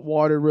to keep it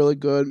watered really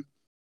good.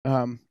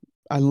 I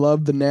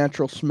love the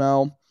natural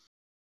smell.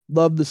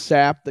 Love the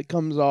sap that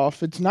comes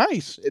off. It's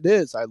nice. It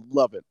is. I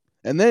love it.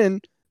 And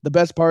then the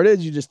best part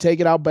is you just take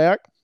it out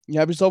back. You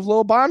have yourself a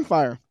little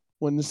bonfire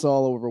when this is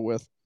all over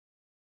with.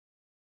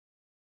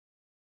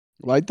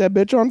 Light that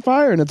bitch on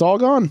fire and it's all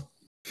gone.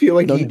 I feel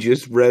like he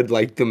just read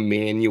like the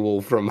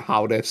manual from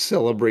how to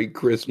celebrate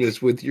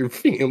Christmas with your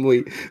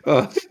family.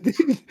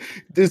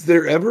 Is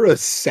there ever a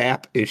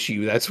sap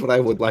issue? That's what I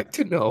would like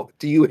to know.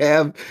 Do you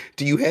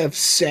have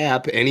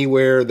sap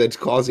anywhere that's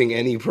causing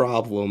any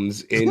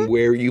problems in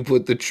where you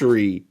put the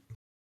tree?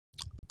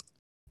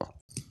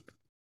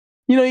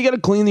 You got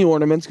to clean the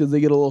ornaments because they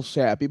get a little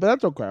sappy, but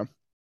that's okay.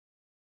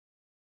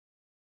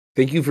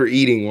 Thank you for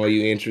eating while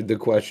you answered the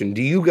question.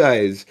 Do you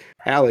guys,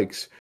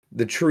 Alex,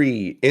 the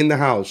tree in the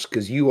house,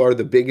 because you are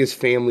the biggest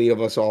family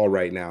of us all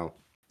right now.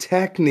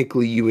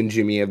 Technically, you and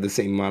Jimmy have the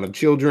same amount of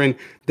children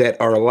that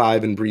are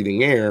alive and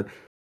breathing air,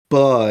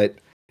 but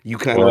you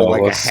kind of are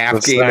like a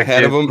half game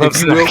ahead of him.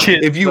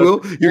 If you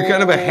will, you're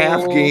kind of a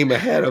half game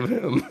ahead of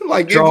him.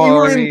 Like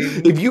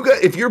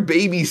if your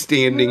baby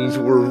standings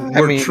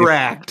were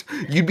tracked,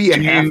 you'd be a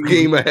half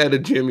game ahead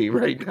of Jimmy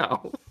right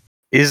now.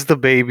 Is the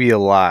baby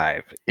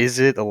alive? Is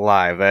it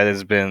alive? That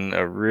has been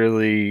a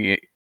really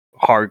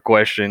hard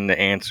question to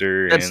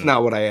answer. That's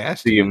not what I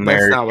asked you.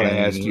 That's not what I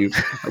asked you.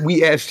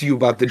 We asked you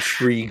about the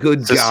tree.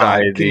 Good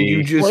society. God. Can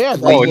you just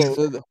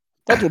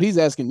that's what he's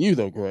asking you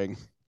though, Greg.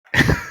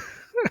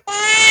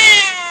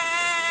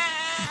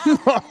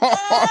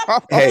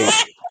 Hey,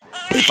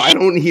 if I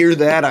don't hear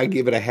that, I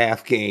give it a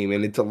half game,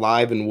 and it's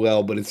alive and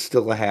well, but it's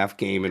still a half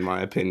game in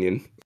my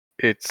opinion.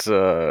 It's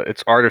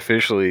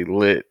artificially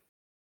lit.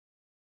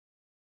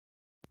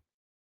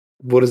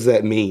 What does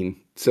that mean?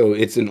 So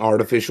it's an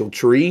artificial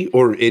tree,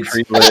 or it's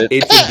Tree lit.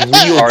 it's a real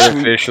tree?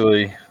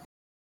 Artificially.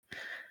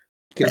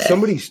 Can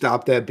somebody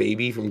stop that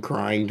baby from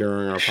crying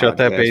during our Shut podcast,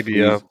 that baby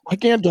please? up. I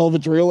can't tell if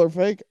it's real or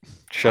fake.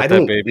 Shut I that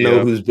don't baby know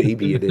up. whose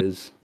baby it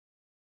is.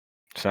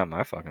 It's not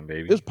my fucking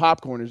baby. This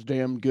popcorn is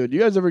damn good. You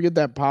guys ever get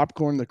that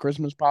popcorn, the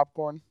Christmas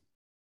popcorn?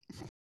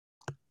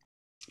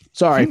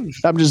 Sorry,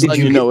 I'm just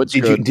letting you know it's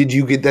good. Did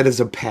you get that as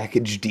a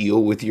package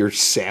deal with your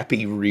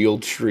sappy real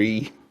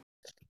tree?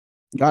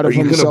 Got Are it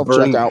you from the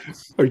gonna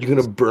self-checkout. Are you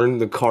gonna burn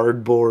the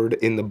cardboard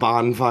in the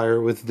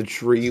bonfire with the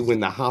tree when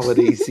the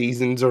holiday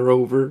seasons are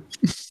over?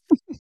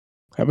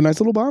 Have a nice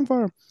little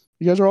bonfire.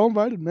 You guys are all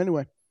invited.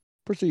 Anyway,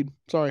 proceed.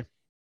 Sorry.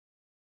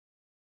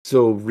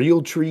 So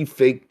real tree,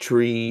 fake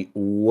tree.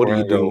 What We're are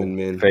you gonna go doing,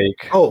 man?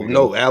 Fake. Oh We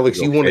no, go- Alex,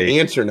 we you go want to fake.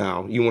 answer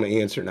now? You want to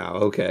answer now?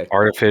 Okay.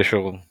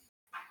 Artificial,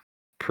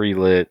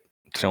 pre-lit.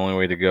 It's the only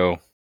way to go.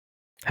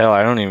 Hell,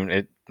 I don't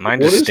even. Mine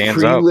What just is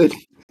stands up. pre-lit?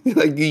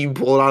 Like you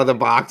pull it out of the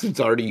box, it's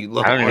already.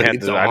 I don't even have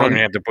it's to. I don't on.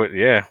 even have to put.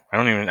 Yeah, I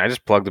don't even. I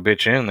just plug the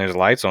bitch in. There's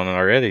lights on it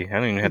already. I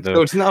don't even have So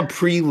to it's not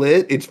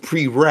pre-lit; it's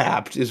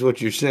pre-wrapped, is what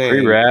you're saying.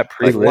 pre-wrap,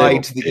 Like pre-lit.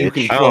 lights that you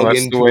can I don't know. plug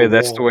That's into the way. a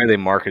That's the wall. way they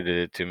marketed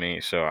it to me.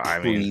 So I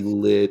mean,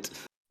 Pre-lit.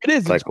 It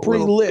is. Like It's a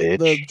little pre-lit.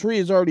 The bitch. tree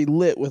is already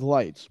lit with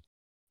lights.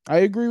 I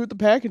agree with the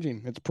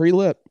packaging. It's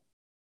pre-lit.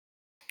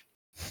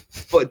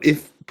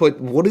 But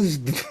what is?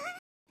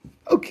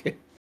 Okay.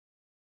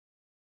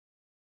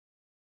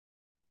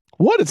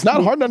 What? It's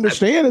not hard to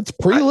understand. It's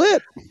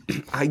pre-lit.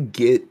 I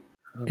get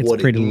It's what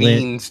it pretty lit.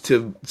 means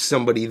to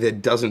somebody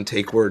that doesn't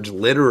take words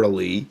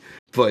literally,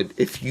 but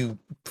if you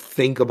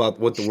think about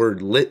what the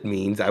word lit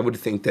means, I would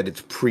think that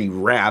it's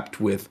pre-wrapped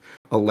with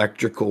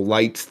electrical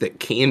lights that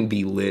can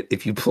be lit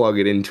if you plug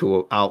it into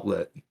an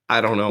outlet.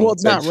 I don't know. Well,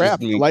 it's not That's just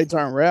wrapped. me. The lights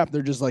aren't wrapped.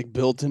 They're just like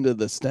built into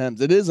the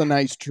stems. It is a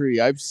nice tree.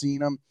 I've seen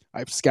them.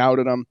 I've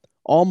scouted them.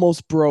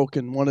 Almost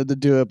broken. Wanted to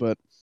do it, but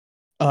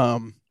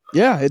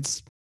yeah,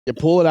 it's you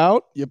pull it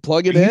out, you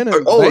plug it in, and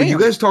Are bam. you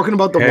guys talking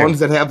about the Hey. ones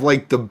that have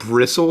like the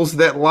bristles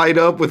that light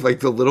up with like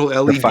the little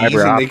LEDs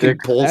fiber and they can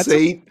optic?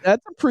 pulsate?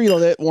 That's a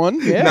pre-lit one.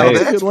 Yeah, Now that's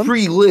a that's good one.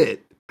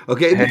 pre-lit,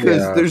 okay? Hey,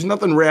 Because there's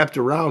nothing wrapped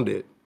around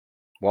it.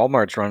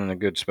 Walmart's running a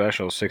good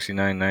special,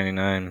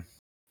 $69.99.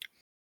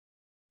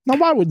 Now,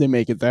 why would they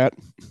make it that?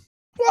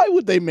 Why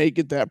would they make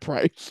it that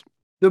price?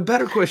 The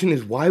better question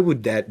is why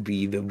would that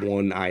be the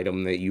one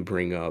item that you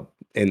bring up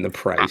and the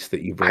price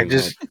that you bring I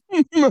just,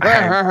 up?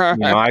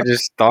 I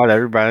just thought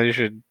everybody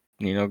should,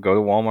 go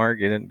to Walmart,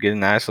 get a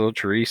nice little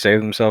tree, save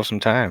themselves some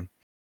time.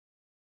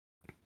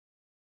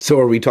 So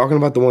are we talking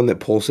about the one that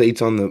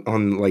pulsates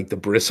on like the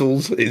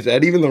bristles? Is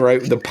that even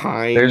the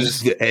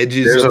pines, the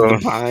edges of the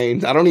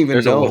pines? I don't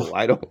even know.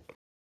 I don't.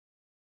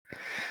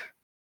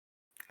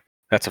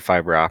 That's a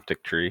fiber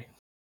optic tree.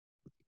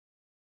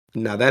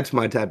 Now that's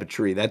my type of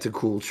tree. That's a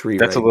cool tree.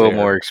 That's right a little there.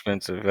 more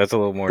expensive. That's a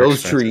little more Those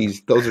expensive.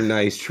 trees, those are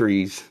nice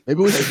trees.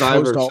 Maybe we should If I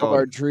post ever all of saw-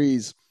 our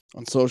trees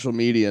on social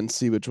media and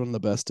see which one the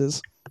best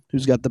is.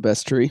 Who's got the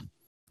best tree?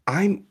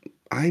 I'm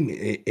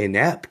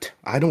inept.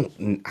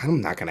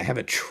 I'm not gonna have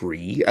a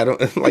tree. I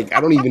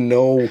don't even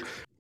know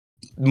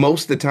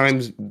most of the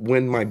times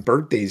when my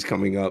birthday's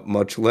coming up,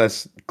 much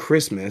less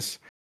Christmas.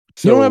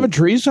 So You don't have a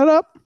tree set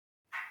up?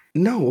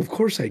 no, of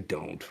course I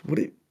don't.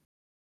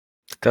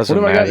 Doesn't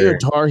What if I got you matter. a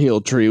Tar Heel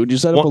tree? Would you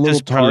set up What a little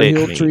does Tar pre-lit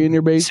Heel mean? tree in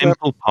your basement?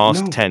 Simple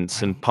past No.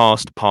 tense and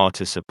past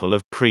participle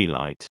of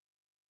pre-light.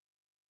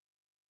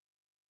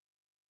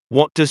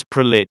 What does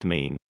pre-lit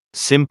mean?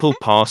 Simple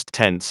past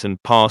tense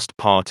and past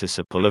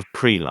participle of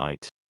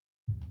pre-light.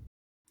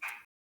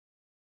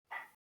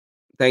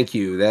 Thank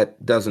you.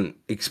 That doesn't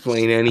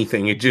explain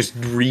anything. It just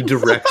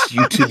redirects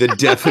you to the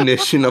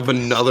definition of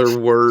another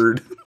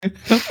word.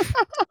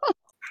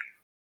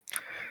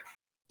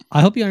 I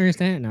hope you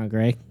understand now,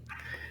 Greg.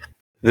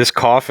 This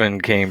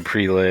coffin came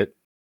pre-lit.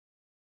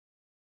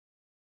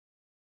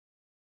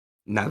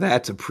 Now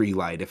that's a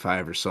pre-light if I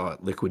ever saw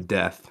it. Liquid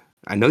Death.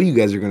 I know you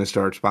guys are going to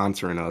start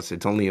sponsoring us.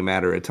 It's only a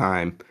matter of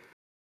time.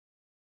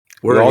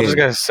 We're all in. just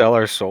gonna sell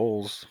our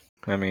souls.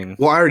 I mean,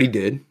 Well, I already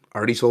did. I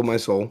already sold my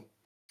soul.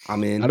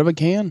 I'm in. Out of a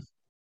can.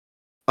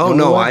 Oh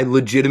No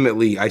no,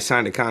 way. I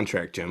signed a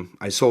contract, Jim.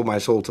 I sold my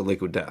soul to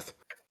Liquid Death.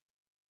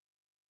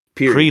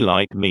 Period.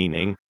 Pre-light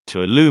meaning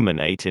to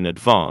illuminate in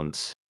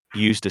advance,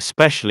 used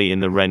especially in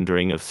the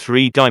rendering of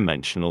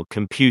three-dimensional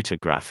computer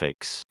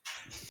graphics.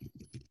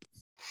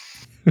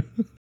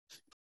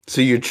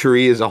 So your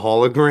tree is a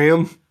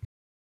hologram?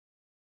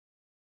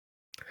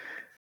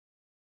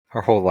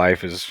 our whole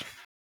life is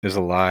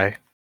a lie.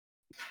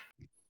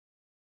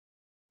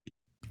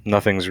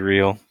 Nothing's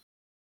real.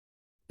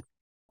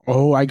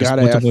 Oh, I There's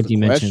gotta ask multiple the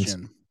dimensions.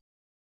 question.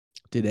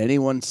 Did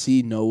anyone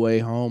see No Way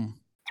Home?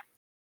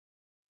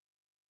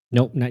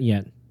 Nope, not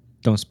yet.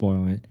 Don't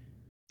spoil it.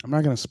 I'm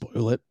not gonna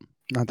spoil it.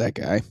 Not that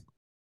guy.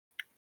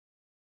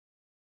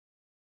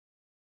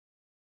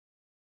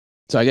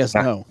 So I guess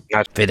Nah. no.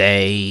 Not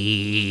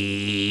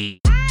Today.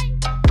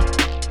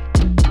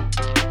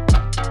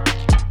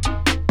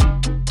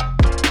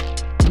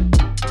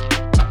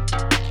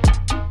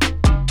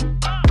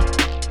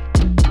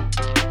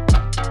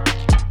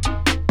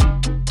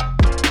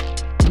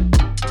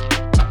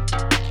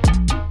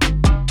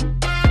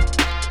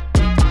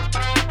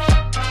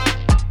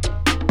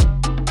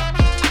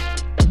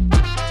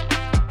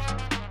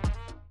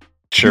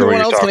 sure No what one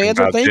you're else can talking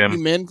answer. about, Thank Jim. you,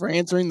 Min, for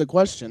answering the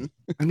question.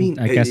 I mean,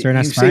 I guess they're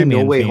not you say No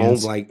Spider-Man Way Home,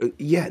 fans. like,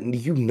 yeah,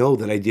 you know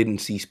that I didn't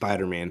see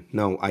Spider-Man.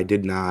 No, I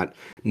did not.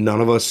 None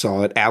of us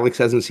saw it. Alex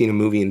hasn't seen a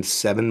movie in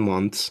 7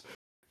 months.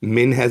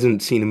 Min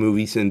hasn't seen a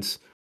movie since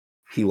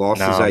he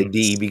lost his No.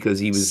 ID because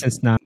he was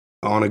Since now,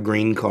 on a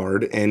green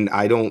card, and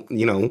I don't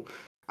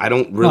I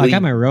really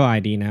got my real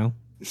ID now.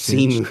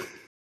 see.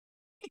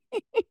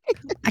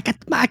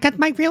 I got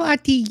my real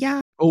ID.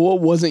 Yeah. Oh,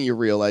 what wasn't your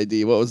real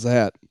ID? What was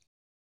that?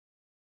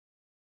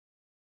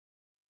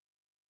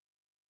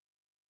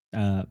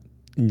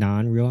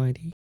 Non-real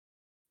ID.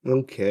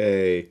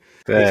 Okay,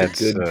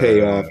 that's a That's good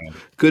payoff.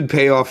 Good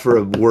payoff for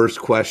a worse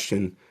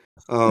question.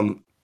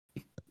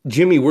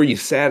 Jimmy, were you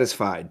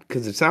satisfied?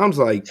 Because it sounds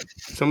like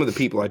some of the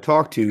people I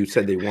talked to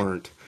said they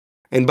weren't.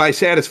 And by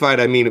satisfied,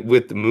 I mean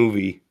with the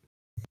movie.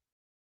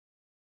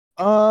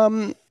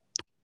 So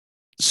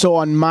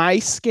on my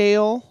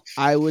scale,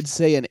 I would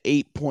say an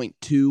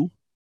 8.2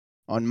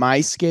 on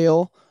my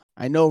scale.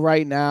 I know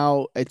right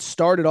now it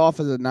started off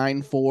as a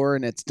 9.4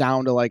 and it's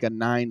down to like a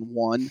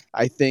 9.1,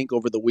 I think,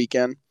 over the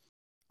weekend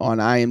on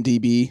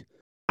IMDb.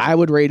 I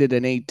would rate it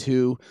an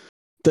 8.2.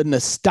 The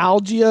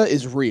nostalgia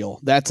is real.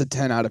 That's a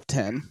 10 out of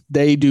 10.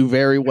 They do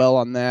very well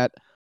on that.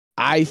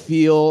 I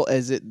feel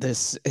as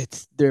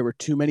there were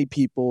too many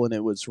people and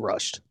it was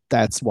rushed.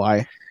 That's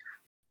why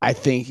I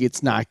think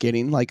it's not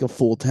getting like a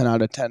full 10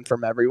 out of 10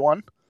 from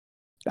everyone.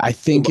 I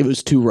think it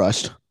was too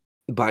rushed.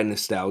 By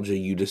nostalgia,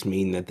 you just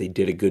mean that they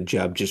did a good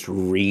job just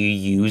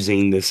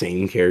reusing the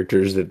same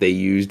characters that they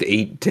used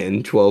 8,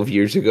 10, 12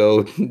 years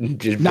ago.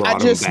 Just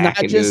brought them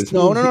back into this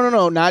no,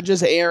 movie. not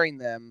just airing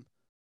them.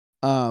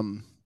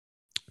 The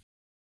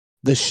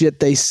shit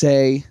they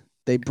say,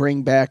 they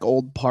bring back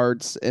old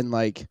parts and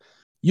like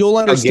you'll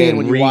understand Again,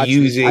 when you watch it.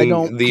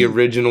 reusing the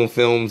original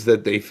films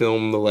that they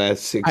filmed the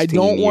last 16 I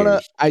don't years. want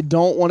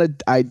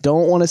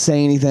to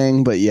say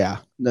anything, but yeah,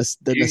 the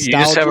you nostalgia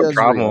just have a is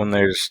problem real. when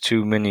there's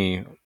too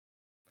many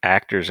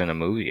actors in a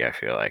movie. I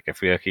feel like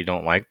you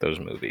don't like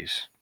those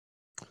movies,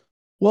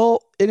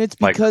 Well, and it's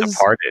like The because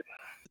Departed.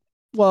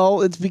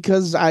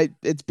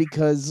 it's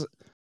because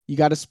you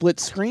got to split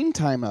screen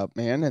time up,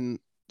 man, and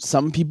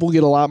some people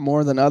get a lot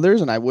more than others,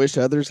 and I wish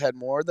others had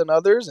more than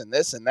others, and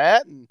this and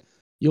that, and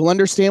you'll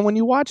understand when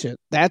you watch it.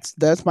 That's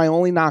my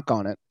only knock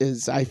on it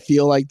is I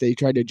feel like they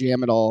tried to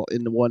jam it all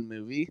into one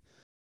movie.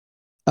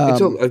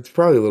 It's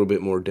probably a little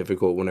bit more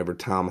difficult whenever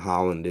Tom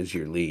Holland is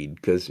your lead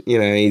because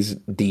he's a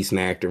decent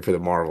actor for the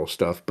Marvel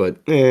stuff, but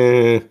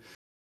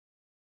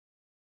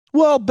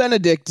well,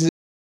 Benedict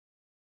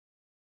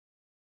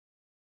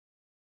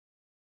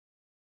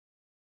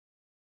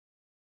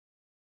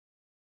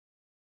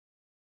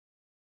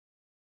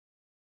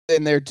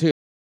in there too,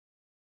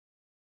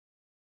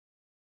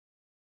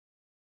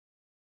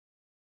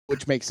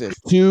 which makes it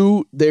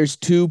two. There's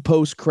 2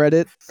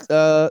 post-credit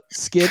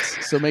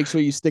skits, so make sure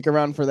you stick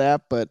around for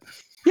that. But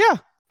yeah,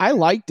 I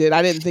liked it.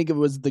 I didn't think it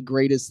was the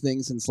greatest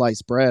thing since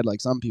sliced bread, like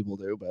some people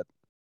do, but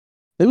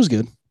it was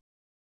good.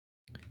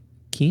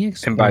 Can you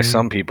explain? And by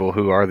some people,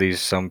 who are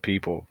these some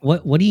people?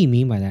 What do you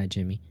mean by that,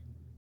 Jimmy?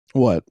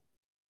 What?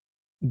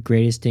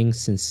 Greatest thing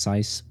since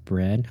sliced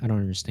bread? I don't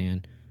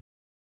understand.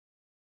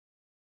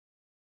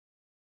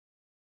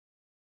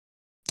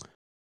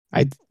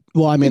 it's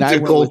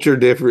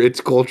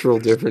cultural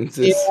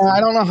differences. Yeah, I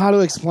don't know how to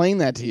explain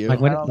that to you.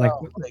 Like what? I don't Like,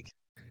 know.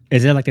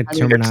 is it like a I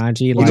mean,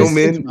 terminology? Well, Like Just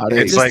think about it.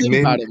 it's Just like think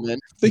about it, man.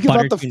 Think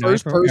butter about the to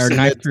first knife or person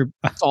knife that through?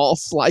 saw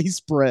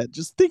sliced bread.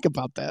 Just think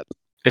about that.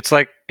 It's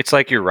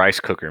like your rice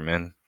cooker,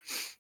 man.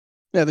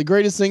 Yeah, the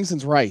greatest thing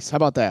since rice. How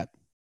about that?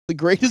 The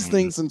greatest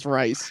thing since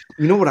rice.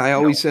 You know what I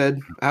always said?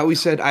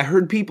 I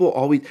heard people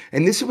always,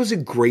 and this was a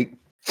great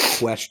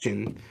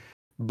question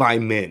by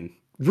men.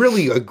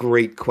 Really a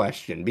great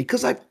question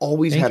because I've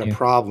always Thank had you. a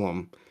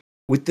problem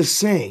with the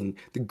saying,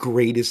 the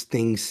greatest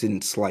thing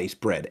since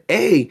sliced bread.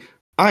 I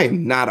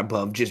am not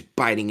above just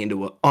biting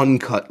into an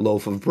uncut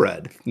loaf of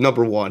bread.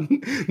 Number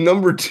one.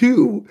 Number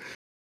two,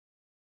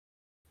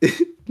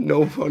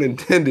 no pun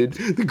intended,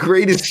 the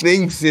greatest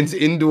thing since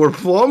indoor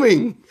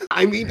plumbing.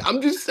 I mean,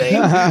 I'm just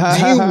saying,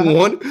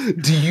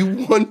 do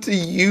you want to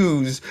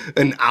use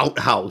an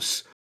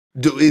outhouse?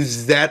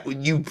 Is that what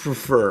you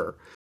prefer?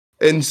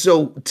 And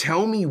so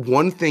tell me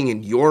one thing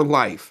in your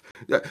life.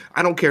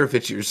 I don't care if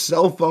it's your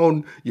cell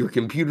phone, your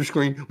computer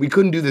screen. We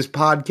couldn't do this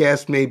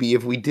podcast maybe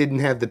if we didn't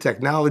have the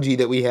technology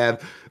that we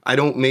have. I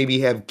don't maybe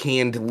have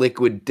canned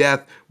liquid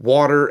death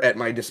water at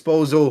my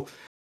disposal.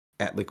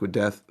 At Liquid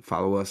Death,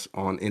 follow us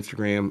on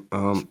Instagram.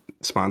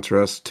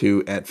 Sponsor us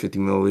too at 50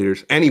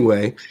 milliliters.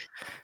 Anyway,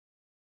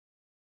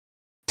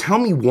 tell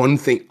me one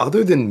thing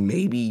other than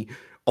maybe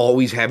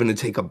always having to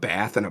take a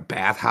bath in a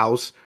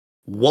bathhouse.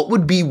 What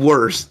would be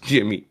worse,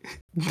 Jimmy,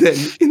 than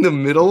in the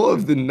middle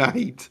of the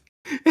night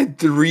at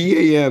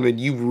 3 a.m. and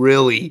you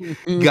really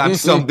got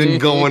something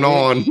going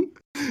on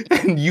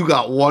and you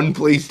got one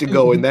place to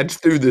go, and that's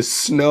through the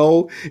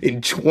snow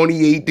in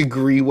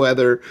 28-degree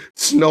weather,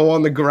 snow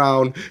on the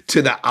ground,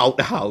 to the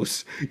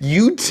outhouse.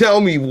 You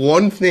tell me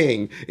one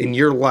thing in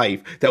your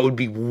life that would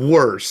be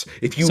worse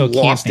if you So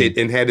lost camping.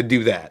 it and had to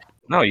do that.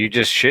 No, you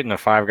just shit in a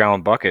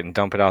 5-gallon bucket and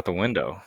dump it out the window.